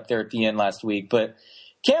hiccup there at the end last week. But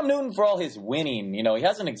Cam Newton, for all his winning, he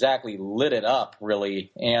hasn't exactly lit it up,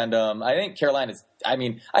 really. And I think Carolina's – I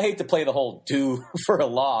mean, I hate to play the whole due for a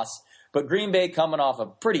loss, but Green Bay coming off a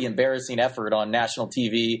pretty embarrassing effort on national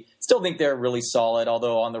TV. Still think they're really solid,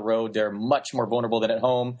 although on the road they're much more vulnerable than at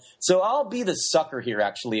home. So I'll be the sucker here,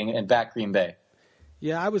 actually, and back Green Bay.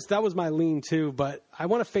 Yeah, that was my lean too, but I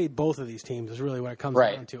want to fade both of these teams is really what it comes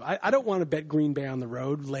down to. I don't want to bet Green Bay on the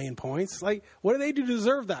road laying points. Like, what do they do to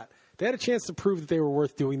deserve that? They had a chance to prove that they were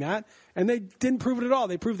worth doing that, and they didn't prove it at all.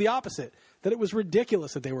 They proved the opposite, that it was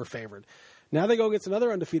ridiculous that they were favored. Now they go against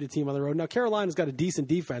another undefeated team on the road. Now Carolina's got a decent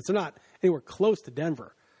defense. They're not anywhere close to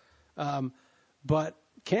Denver. But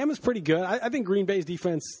Cam is pretty good. I think Green Bay's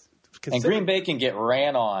defense – and Green Bay can get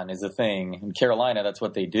ran on is a thing. In Carolina, that's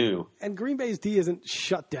what they do. And Green Bay's D isn't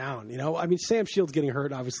shut down. I mean, Sam Shields getting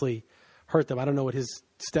hurt obviously hurt them. I don't know what his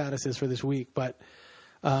status is for this week, but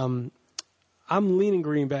I'm leaning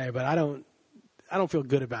Green Bay, but I don't feel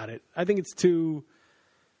good about it. I think it's too.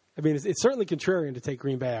 I mean, it's certainly contrarian to take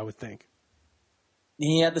Green Bay, I would think.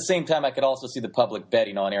 Yeah, at the same time, I could also see the public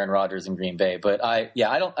betting on Aaron Rodgers and Green Bay, but I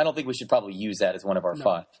don't think we should probably use that as one of our 5.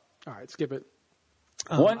 All right, skip it.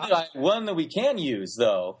 One that we can use,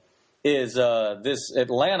 though, is this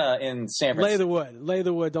Atlanta in San Francisco. Lay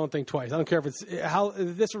the wood. Don't think twice. I don't care if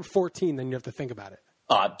if this were 14, then you have to think about it.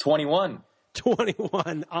 21.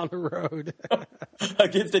 21 on the road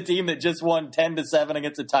against a team that just won 10-7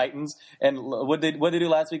 against the Titans. And what did they do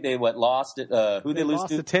last week? They lost it. Who they lose lost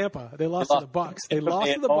to? To Tampa. They lost to the Bucks. They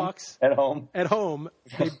lost to the Bucks at home. At home,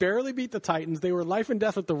 they barely beat the Titans. They were life and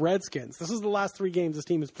death with the Redskins. This is the last 3 games this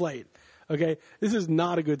team has played. Okay, this is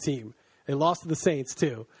not a good team. They lost to the Saints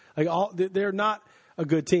too. They're not a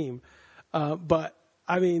good team. But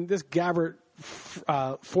I mean, this Gabbert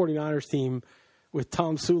 49ers team with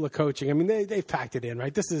Tom Sula coaching. I mean, they packed it in,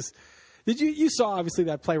 right? You saw obviously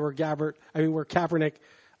that play where where Kaepernick,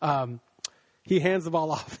 he hands the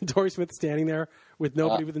ball off and Torrey Smith standing there with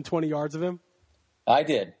nobody within 20 yards of him. I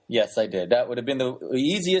did. Yes, I did. That would have been the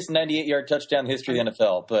easiest 98-yard touchdown in the history of the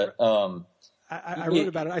NFL. But I wrote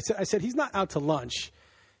about it. I said he's not out to lunch.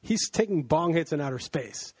 He's taking bong hits in outer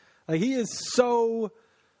space. Like, he is so.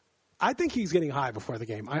 I think he's getting high before the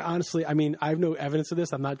game. I have no evidence of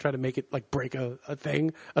this. I'm not trying to make it break a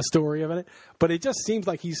story of it. But it just seems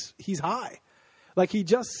like he's high. Like, he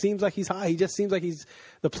just seems like he's high. He just seems like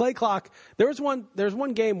the play clock. There's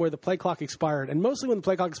one game where the play clock expired, and mostly when the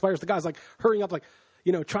play clock expires, the guy's hurrying up,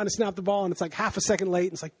 trying to snap the ball, and it's half a second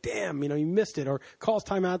late, and it's damn, you missed it, or calls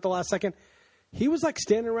timeout at the last second. He was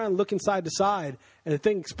standing around looking side to side, and the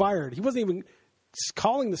thing expired. He wasn't even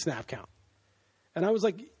calling the snap count. And I was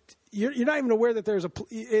like, you're not even aware that there's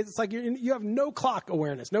it's like you have no clock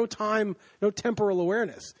awareness, no time, no temporal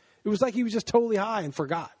awareness. It was like he was just totally high and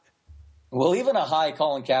forgot. Well, even a high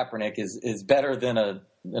Colin Kaepernick is better than a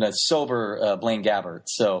sober Blaine Gabbert.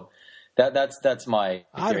 So that's my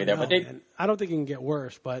theory there. But I don't think it can get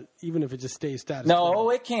worse. But even if it just stays status quo. quo.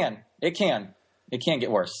 It can. It can get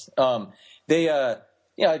worse. I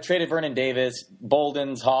traded Vernon Davis.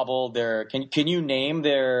 Bolden's hobbled. Can you name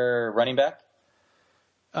their running back?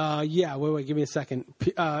 Yeah. Wait. Give me a second.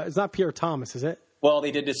 It's not Pierre Thomas, is it? Well,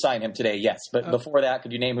 they did just sign him today, yes. But before that,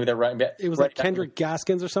 could you name who they're running back? It was like Kendrick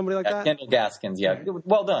Gaskins or somebody like that? Kendall Gaskins, yeah. Right.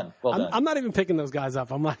 Well done. I'm not even picking those guys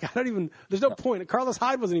up. I'm like, there's no point. Carlos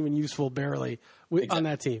Hyde wasn't even useful barely on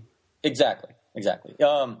that team. Exactly.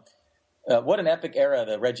 What an epic era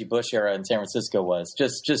the Reggie Bush era in San Francisco was.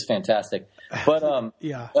 Just fantastic. But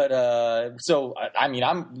yeah. But so I mean,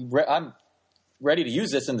 I'm ready to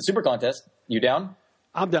use this in the Super Contest. You down?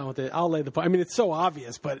 I'm down with it. I'll lay the point. I mean, it's so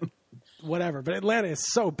obvious, but whatever. But Atlanta is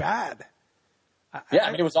so bad.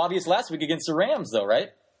 I mean, it was obvious last week against the Rams, though, right?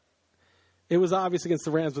 It was obvious against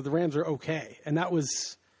the Rams, but the Rams are okay, and that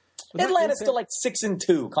was Atlanta's still like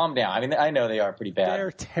 6-2. Calm down. I mean, I know they are pretty bad.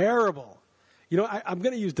 They're terrible. You know, I'm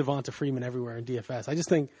going to use Devonta Freeman everywhere in DFS. I just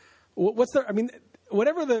think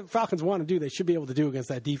whatever the Falcons want to do, they should be able to do against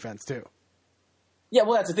that defense too. Yeah,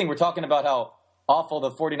 well, that's the thing. We're talking about how awful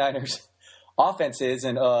the 49ers offense is,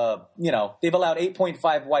 and they've allowed 8.5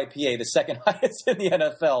 YPA, the second highest in the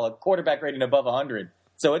NFL, a quarterback rating above 100.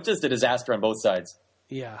 So it's just a disaster on both sides.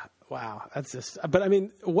 Yeah, wow, that's just. But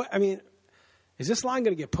is this line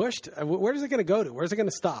going to get pushed? Where is it going to go to? Where's it going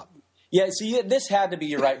to stop? Yeah, see, this had to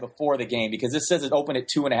be right before the game because this says it opened at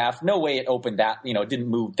 2.5. No way it opened that. It didn't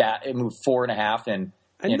move that. It moved 4.5, and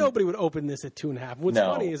nobody would open this at 2.5. What's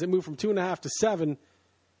funny is it moved from 2.5 to 7.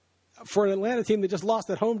 For an Atlanta team that just lost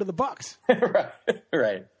at home to the Bucs.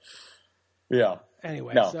 Right. Yeah.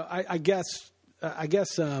 Anyway, so I guess we're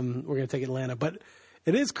going to take Atlanta, but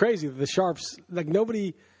it is crazy that the Sharps, like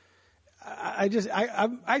nobody. I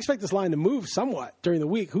expect this line to move somewhat during the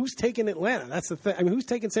week. Who's taking Atlanta? That's the thing. I mean, who's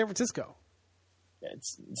taking San Francisco?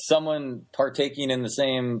 It's someone partaking in the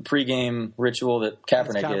same pregame ritual that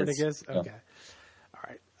Kaepernick is. Okay. All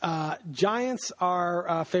right. Giants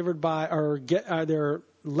are favored by they're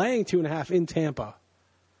laying 2.5 in Tampa.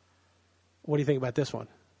 What do you think about this one?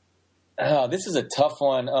 This is a tough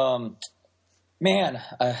one. I'm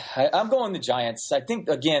going the Giants. I think,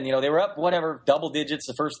 again, they were up, double digits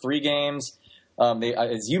the first 3 games.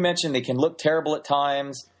 As you mentioned, they can look terrible at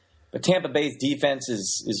times. But Tampa Bay's defense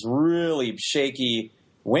is really shaky.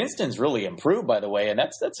 Winston's really improved, by the way, and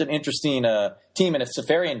that's an interesting team. And if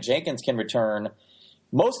Safarian Jenkins can return,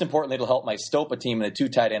 most importantly, it'll help my Stopa team in the 2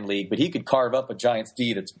 tight end league. But he could carve up a Giants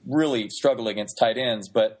D that's really struggling against tight ends.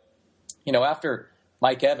 But, after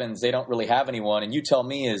Mike Evans, they don't really have anyone. And you tell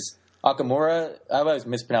me, is Akamura, I always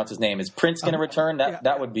mispronounce his name, is Prince going to return?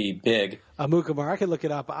 That would be big. Mukamara, I could look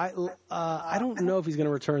it up. I don't know if he's going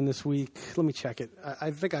to return this week. Let me check it. I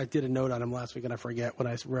think I did a note on him last week, and I forget what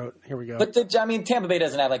I wrote. Here we go. But, Tampa Bay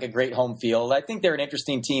doesn't have, a great home field. I think they're an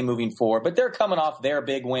interesting team moving forward, but they're coming off their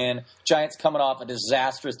big win. Giants coming off a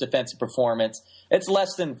disastrous defensive performance. It's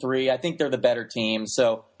less than 3. I think they're the better team,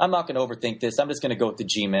 so I'm not going to overthink this. I'm just going to go with the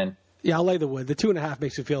G-men. Yeah, I'll lay the wood. The 2.5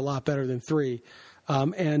 makes me feel a lot better than 3.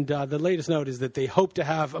 And the latest note is that they hope to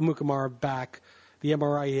have Amukamara back. The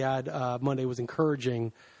MRI he had Monday was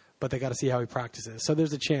encouraging, but they got to see how he practices. So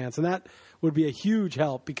there's a chance, and that would be a huge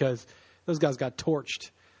help because those guys got torched.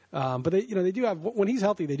 But they do have, when he's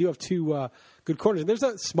healthy, they do have 2 good corners. And there's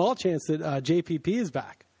a small chance that JPP is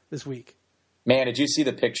back this week. Man, did you see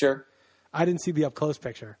the picture? I didn't see the up close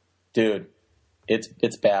picture, dude.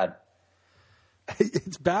 It's bad.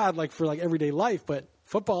 It's bad, for everyday life, but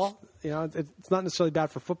football. It's not necessarily bad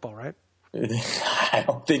for football, right? I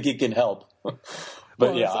don't think it can help.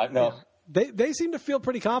 But no. They seem to feel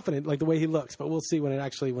pretty confident, the way he looks. But we'll see when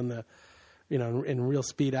in real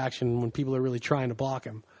speed action, when people are really trying to block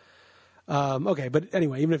him. Okay, but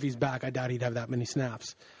anyway, even if he's back, I doubt he'd have that many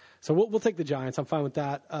snaps. So we'll take the Giants. I'm fine with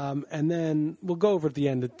that. And then we'll go over at the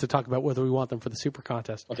end to talk about whether we want them for the Super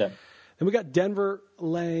Contest. Okay. Then we got Denver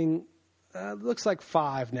laying. Looks like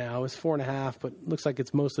 5 now. It's 4.5, but looks like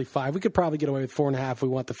it's mostly 5. We could probably get away with 4.5 if we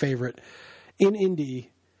want the favorite in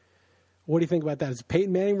Indy. What do you think about that? It's a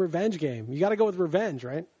Peyton Manning revenge game. You got to go with revenge,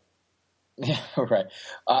 right? Yeah, right.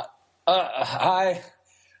 I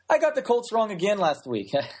got the Colts wrong again last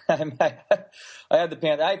week. I had the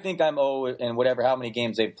Panthers. I think I'm 0 in how many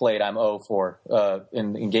games they've played. I'm 0 for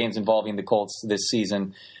in games involving the Colts this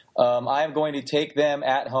season. I am going to take them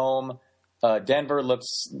at home. Denver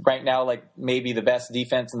looks right now like maybe the best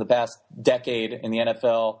defense in the past decade in the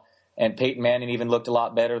NFL, and Peyton Manning even looked a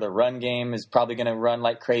lot better. The run game is probably going to run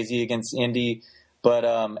like crazy against Indy, but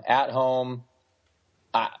at home,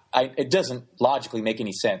 it doesn't logically make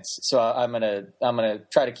any sense. So I'm gonna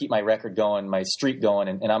try to keep my record going, my streak going,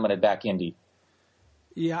 and I'm gonna back Indy.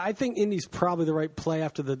 Yeah, I think Indy's probably the right play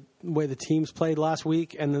after the way the teams played last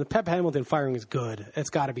week, and then the Pep Hamilton firing is good. It's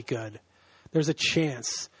got to be good. There's a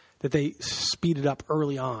chance that they speed it up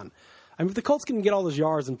early on. I mean, if the Colts can get all those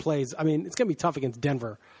yards and plays, I mean, it's going to be tough against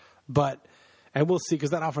Denver, and we'll see because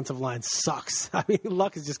that offensive line sucks. I mean,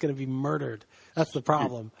 Luck is just going to be murdered. That's the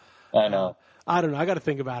problem. I know. I don't know. I got to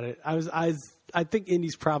think about it. I think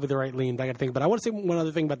Indy's probably the right lean, but I got to think about it. I want to say one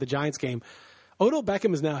other thing about the Giants game. Odell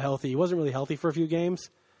Beckham is now healthy. He wasn't really healthy for a few games.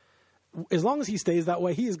 As long as he stays that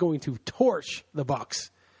way, he is going to torch the Bucs.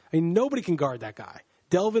 I mean, nobody can guard that guy.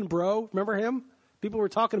 Delvin Breaux, remember him? People were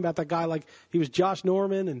talking about that guy like he was Josh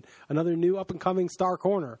Norman and another new up-and-coming star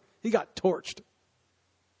corner. He got torched.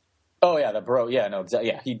 Oh yeah, the Breaux. Yeah, no, exactly.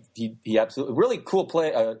 Yeah, he absolutely really cool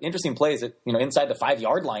play. Interesting plays at inside the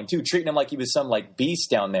 5-yard line too, treating him like he was some like beast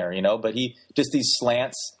down there. But he just these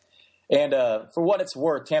slants. And for what it's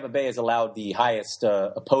worth, Tampa Bay has allowed the highest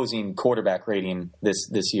opposing quarterback rating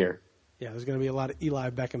this year. Yeah, there's going to be a lot of Eli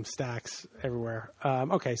Beckham stacks everywhere.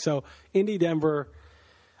 Okay, so Indy, Denver.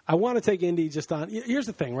 I want to take Indy just on. Here's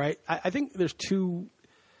the thing, right? I think there's two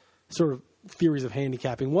sort of theories of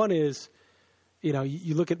handicapping. One is,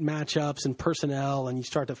 you look at matchups and personnel, and you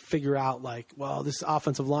start to figure out like, well, this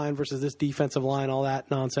offensive line versus this defensive line, all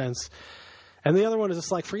that nonsense. And the other one is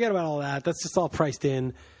just like, forget about all that. That's just all priced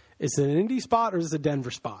in. Is it an Indy spot or is it a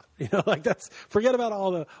Denver spot? Forget about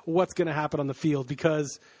all the what's going to happen on the field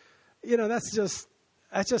because, that's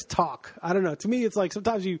just talk. I don't know. To me, it's like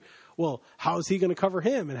sometimes how is he going to cover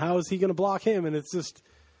him and how is he going to block him? And it's just,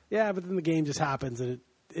 yeah, but then the game just happens and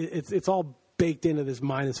it's all baked into this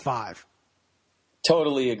 -5.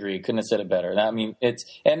 Totally agree. Couldn't have said it better. I mean,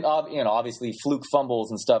 obviously fluke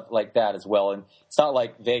fumbles and stuff like that as well. And it's not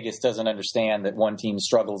like Vegas doesn't understand that one team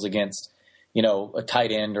struggles against a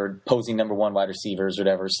tight end or posing number one wide receivers or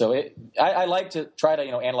whatever. So I like to try to,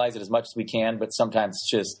 analyze it as much as we can, but sometimes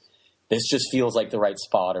this just feels like the right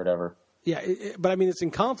spot or whatever. Yeah. But I mean, it's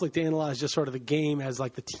in conflict to analyze just sort of the game as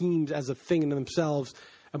like the teams as a thing in themselves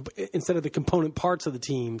instead of the component parts of the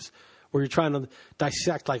teams where you're trying to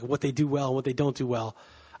dissect like what they do well and what they don't do well.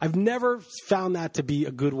 I've never found that to be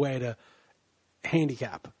a good way to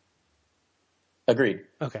handicap. Agreed.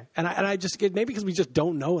 Okay, and I just maybe because we just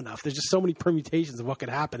don't know enough. There's just so many permutations of what could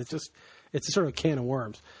happen. It's a sort of a can of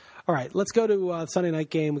worms. All right, let's go to Sunday night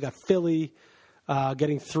game. We got Philly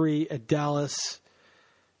getting 3 at Dallas,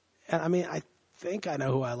 and I mean I think I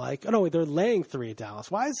know who I like. Oh no, wait, they're laying 3 at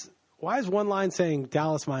Dallas. Why is one line saying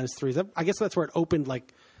Dallas -3? I guess that's where it opened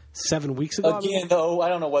like 7 weeks ago. Again, though, I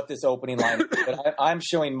don't know what this opening line is, but I'm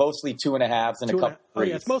showing mostly 2.5s and a couple. Oh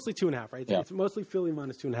yeah, it's mostly 2.5, right? Yeah. It's mostly Philly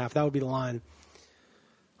 -2.5. That would be the line.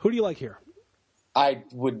 Who do you like here? I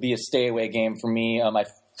would be a stay away game for me.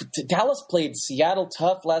 Dallas played Seattle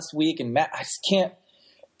tough last week, and I just can't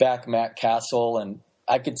back Matt Castle. And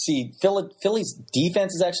I could see Philly's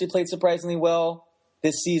defense has actually played surprisingly well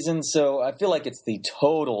this season. So I feel like it's the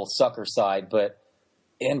total sucker side, but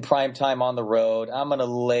in prime time on the road, I'm going to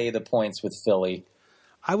lay the points with Philly.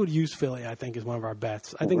 I would use Philly, I think, as one of our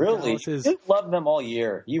bets. I think really? Dallas is. You've loved them all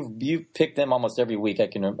year. You've picked them almost every week I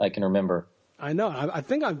can remember. I know. I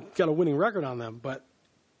think I've got a winning record on them, but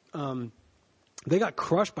they got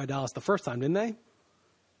crushed by Dallas the first time, didn't they? Did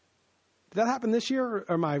that happen this year,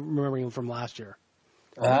 or am I remembering them from last year?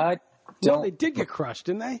 No, they did get crushed,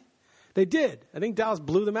 didn't they? They did. I think Dallas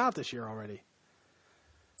blew them out this year already.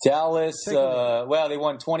 Dallas, they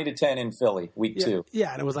won 20-10 in Philly, week 2.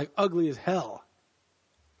 Yeah, and it was like ugly as hell.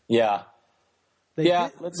 Yeah. They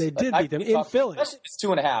did beat them in Philly. Especially if it's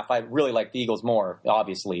 2.5. I really like the Eagles more,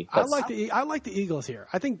 obviously. I like the Eagles here.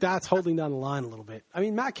 I think that's holding down the line a little bit. I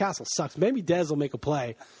mean, Matt Castle sucks. Maybe Dez will make a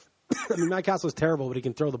play. I mean, Matt Castle is terrible, but he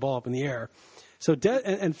can throw the ball up in the air. So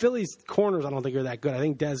and Philly's corners, I don't think are that good. I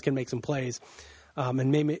think Dez can make some plays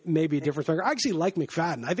and maybe a difference maker. I actually like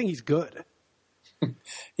McFadden. I think he's good.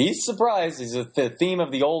 He's surprised. He's the theme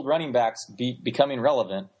of the old running backs becoming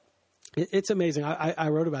relevant. It's amazing. I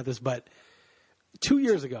wrote about this, but 2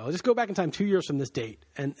 years ago, just go back in time 2 years from this date,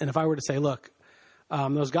 and if I were to say, look,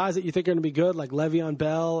 those guys that you think are going to be good, like Le'Veon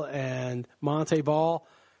Bell and Monte Ball,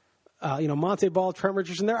 Monte Ball, Trent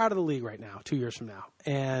Richardson, they're out of the league right now, 2 years from now.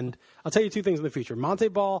 And I'll tell you two things in the future. Monte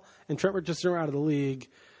Ball and Trent Richardson are out of the league.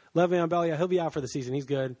 Le'Veon Bell, yeah, he'll be out for the season. He's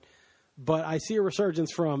good. But I see a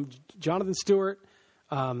resurgence from Jonathan Stewart,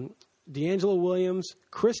 D'Angelo Williams,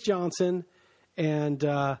 Chris Johnson, and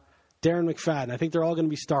Darren McFadden. I think they're all going to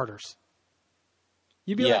be starters.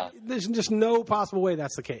 You'd be like, there's just no possible way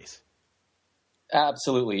that's the case.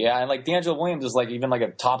 Absolutely, yeah. And like D'Angelo Williams is like even like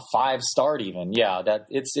a top 5 start even. Yeah, that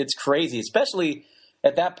it's crazy, especially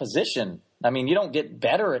at that position. I mean, you don't get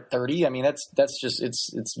better at 30. I mean, that's just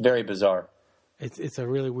it's very bizarre. It's a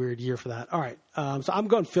really weird year for that. All right, so I'm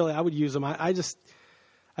going Philly. I would use them. I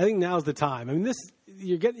think now's the time. I mean,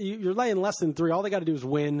 you're laying less than 3. All they got to do is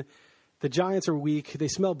win. The Giants are weak. They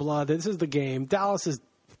smell blood. This is the game. Dallas is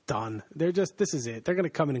done. This is it. They're going to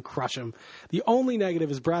come in and crush them. The only negative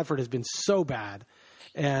is Bradford has been so bad,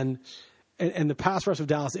 and the pass rush of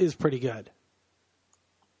Dallas is pretty good.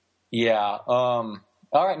 Yeah. All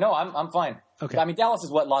right. No, I'm fine. Okay. I mean, Dallas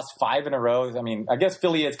is lost 5 in a row. I mean, I guess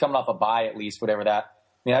Philly is coming off a bye at least, whatever that.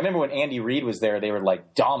 I mean, I remember when Andy Reid was there, they were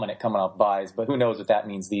like dominant coming off buys, but who knows what that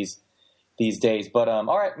means these days. But all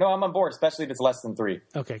right, no, I'm on board, especially if it's less than 3.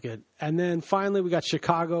 Okay, good. And then finally, we got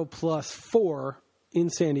Chicago +4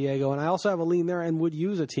 in San Diego, and I also have a lean there and would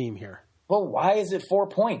use a team here. Well, why is it 4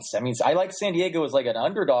 points? I mean, I like San Diego as like an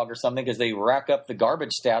underdog or something because they rack up the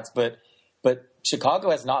garbage stats, but Chicago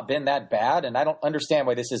has not been that bad, and I don't understand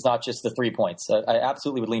why this is not just the 3 points. I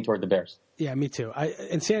absolutely would lean toward the Bears. Yeah, me too.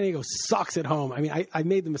 And San Diego sucks at home. I mean, I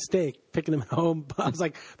made the mistake picking them at home, but I was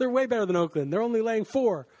like, they're way better than Oakland. They're only laying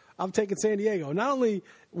 4. I'm taking San Diego. Not only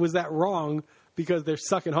was that wrong because they're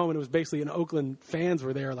suck at home, and it was basically Oakland fans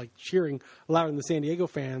were there like cheering louder than the San Diego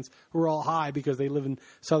fans who were all high because they live in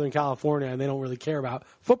Southern California and they don't really care about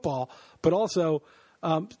football. But also,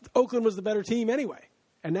 Oakland was the better team anyway.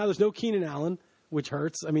 And now there's no Keenan Allen, which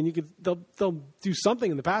hurts. I mean, they'll do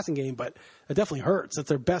something in the passing game, but it definitely hurts. That's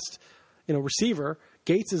their best, receiver.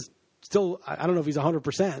 Gates is still, I don't know if he's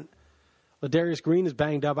 100%. Ladarius Green is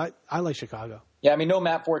banged up. I like Chicago. Yeah, I mean, no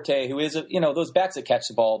Matt Forte, who is, those backs that catch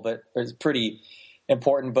the ball, but is pretty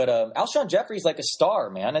important. But Alshon Jeffrey's like a star,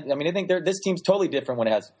 man. I mean, I think this team's totally different when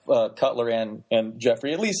it has Cutler and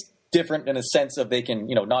Jeffrey. At least different in a sense of they can,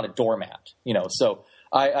 not a doormat. So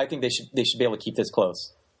I think they should be able to keep this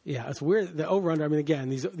close. Yeah, it's weird. The over-under, I mean, again,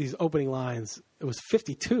 these opening lines, it was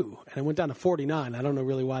 52, and it went down to 49. I don't know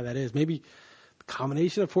really why that is. Maybe the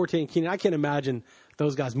combination of Forte and Keenan. I can't imagine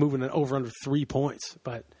those guys moving an over-under 3 points,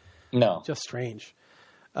 but no, just strange.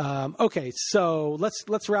 Okay, so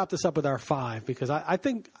let's wrap this up with our 5, because I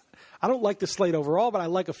think I don't like the slate overall, but I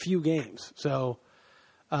like a few games. So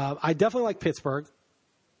I definitely like Pittsburgh.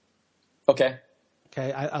 Okay,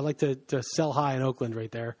 I like to sell high in Oakland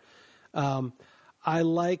right there. I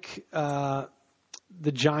like the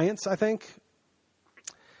Giants, I think.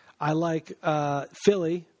 I like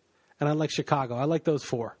Philly, and I like Chicago. I like those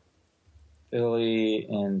 4. Philly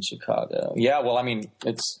and Chicago. Yeah, well, I mean,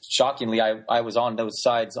 it's shockingly, I was on those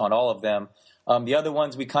sides on all of them. The other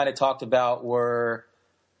ones we kind of talked about were...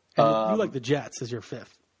 And you like the Jets as your 5th.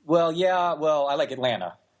 Well, yeah, I like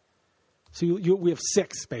Atlanta. So we have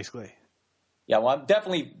 6, basically. Yeah, well, I'm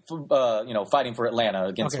definitely, fighting for Atlanta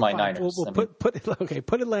against my Niners. We'll put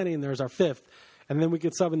Atlanta in there as our 5th, and then we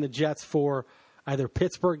could sub in the Jets for either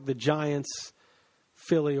Pittsburgh, the Giants,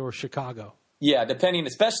 Philly, or Chicago. Yeah, depending,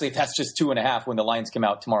 especially if that's just 2.5 when the lines come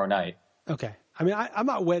out tomorrow night. Okay. I mean, I'm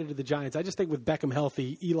not wedded to the Giants. I just think with Beckham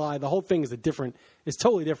healthy, Eli, the whole thing is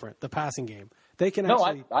totally different, the passing game. They can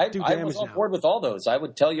actually do damage now. I was on board with all those. I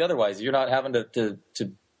would tell you otherwise. You're not having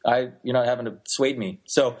you're not having to sway me.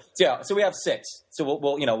 So we have 6. So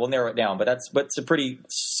we'll narrow it down, but it's a pretty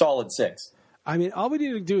solid 6. I mean, all we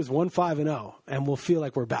need to do is 1-5-0, and we'll feel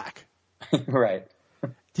like we're back. Right.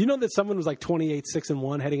 Do you know that someone was like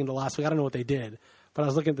 28-6-1 heading into last week? I don't know what they did, but I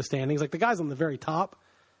was looking at the standings. Like the guys on the very top,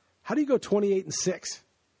 how do you go 28-6?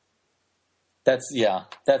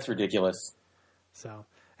 That's ridiculous. So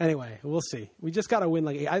anyway, we'll see. We just got to win.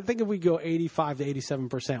 I think if we go 85 to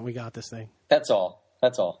 87%, we got this thing. That's all.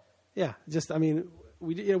 Yeah,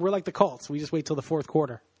 we're like the Colts. We just wait till the 4th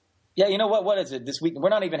quarter. Yeah, you know what? What is it this week? We're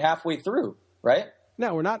not even halfway through, right?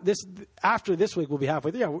 No, we're not. After this week, we'll be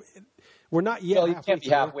halfway through. Yeah, we're not yet. No, you can't be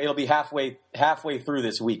halfway. It'll be halfway through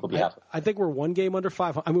this week. We'll be halfway. I think we're one game under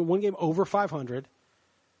 500. I mean, one game over 500.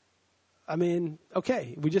 I mean,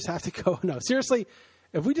 okay, we just have to go. No, seriously,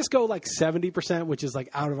 if we just go like 70%, which is like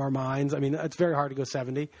out of our minds. I mean, it's very hard to go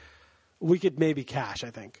 70. We could maybe cash, I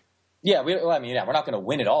think. Yeah, we're not going to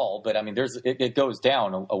win it all, but I mean, it goes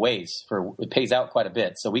down a ways. It pays out quite a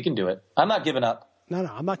bit, so we can do it. I'm not giving up. No,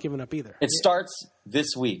 I'm not giving up either. It starts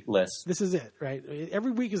this week, Liss. This is it, right?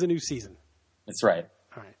 Every week is a new season. That's right.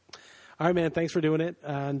 All right, man. Thanks for doing it,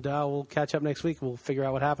 and we'll catch up next week. We'll figure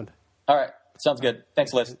out what happened. All right. Sounds good.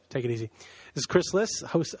 Thanks, Liss. Take it easy. This is Chris Liss,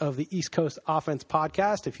 host of the East Coast Offense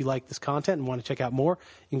Podcast. If you like this content and want to check out more,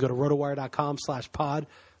 you can go to rotowire.com/pod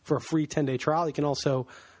for a free 10-day trial. You can also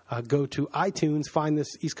go to iTunes, find this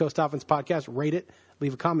East Coast Offense Podcast, rate it,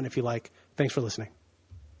 leave a comment if you like. Thanks for listening.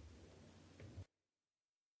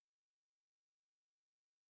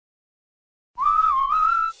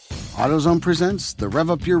 AutoZone presents the Rev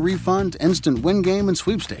Up Your Refund, Instant Win Game, and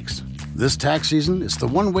Sweepstakes. This tax season, it's the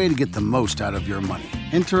one way to get the most out of your money.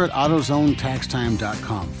 Enter at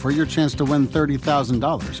AutoZoneTaxTime.com for your chance to win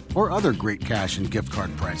 $30,000 or other great cash and gift card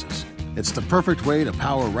prizes. It's the perfect way to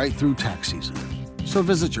power right through tax season. So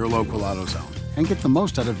visit your local AutoZone and get the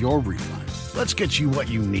most out of your refund. Let's get you what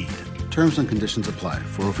you need. Terms and conditions apply.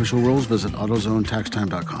 For official rules, visit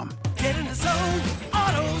AutoZoneTaxTime.com. Get in the zone,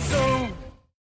 AutoZone.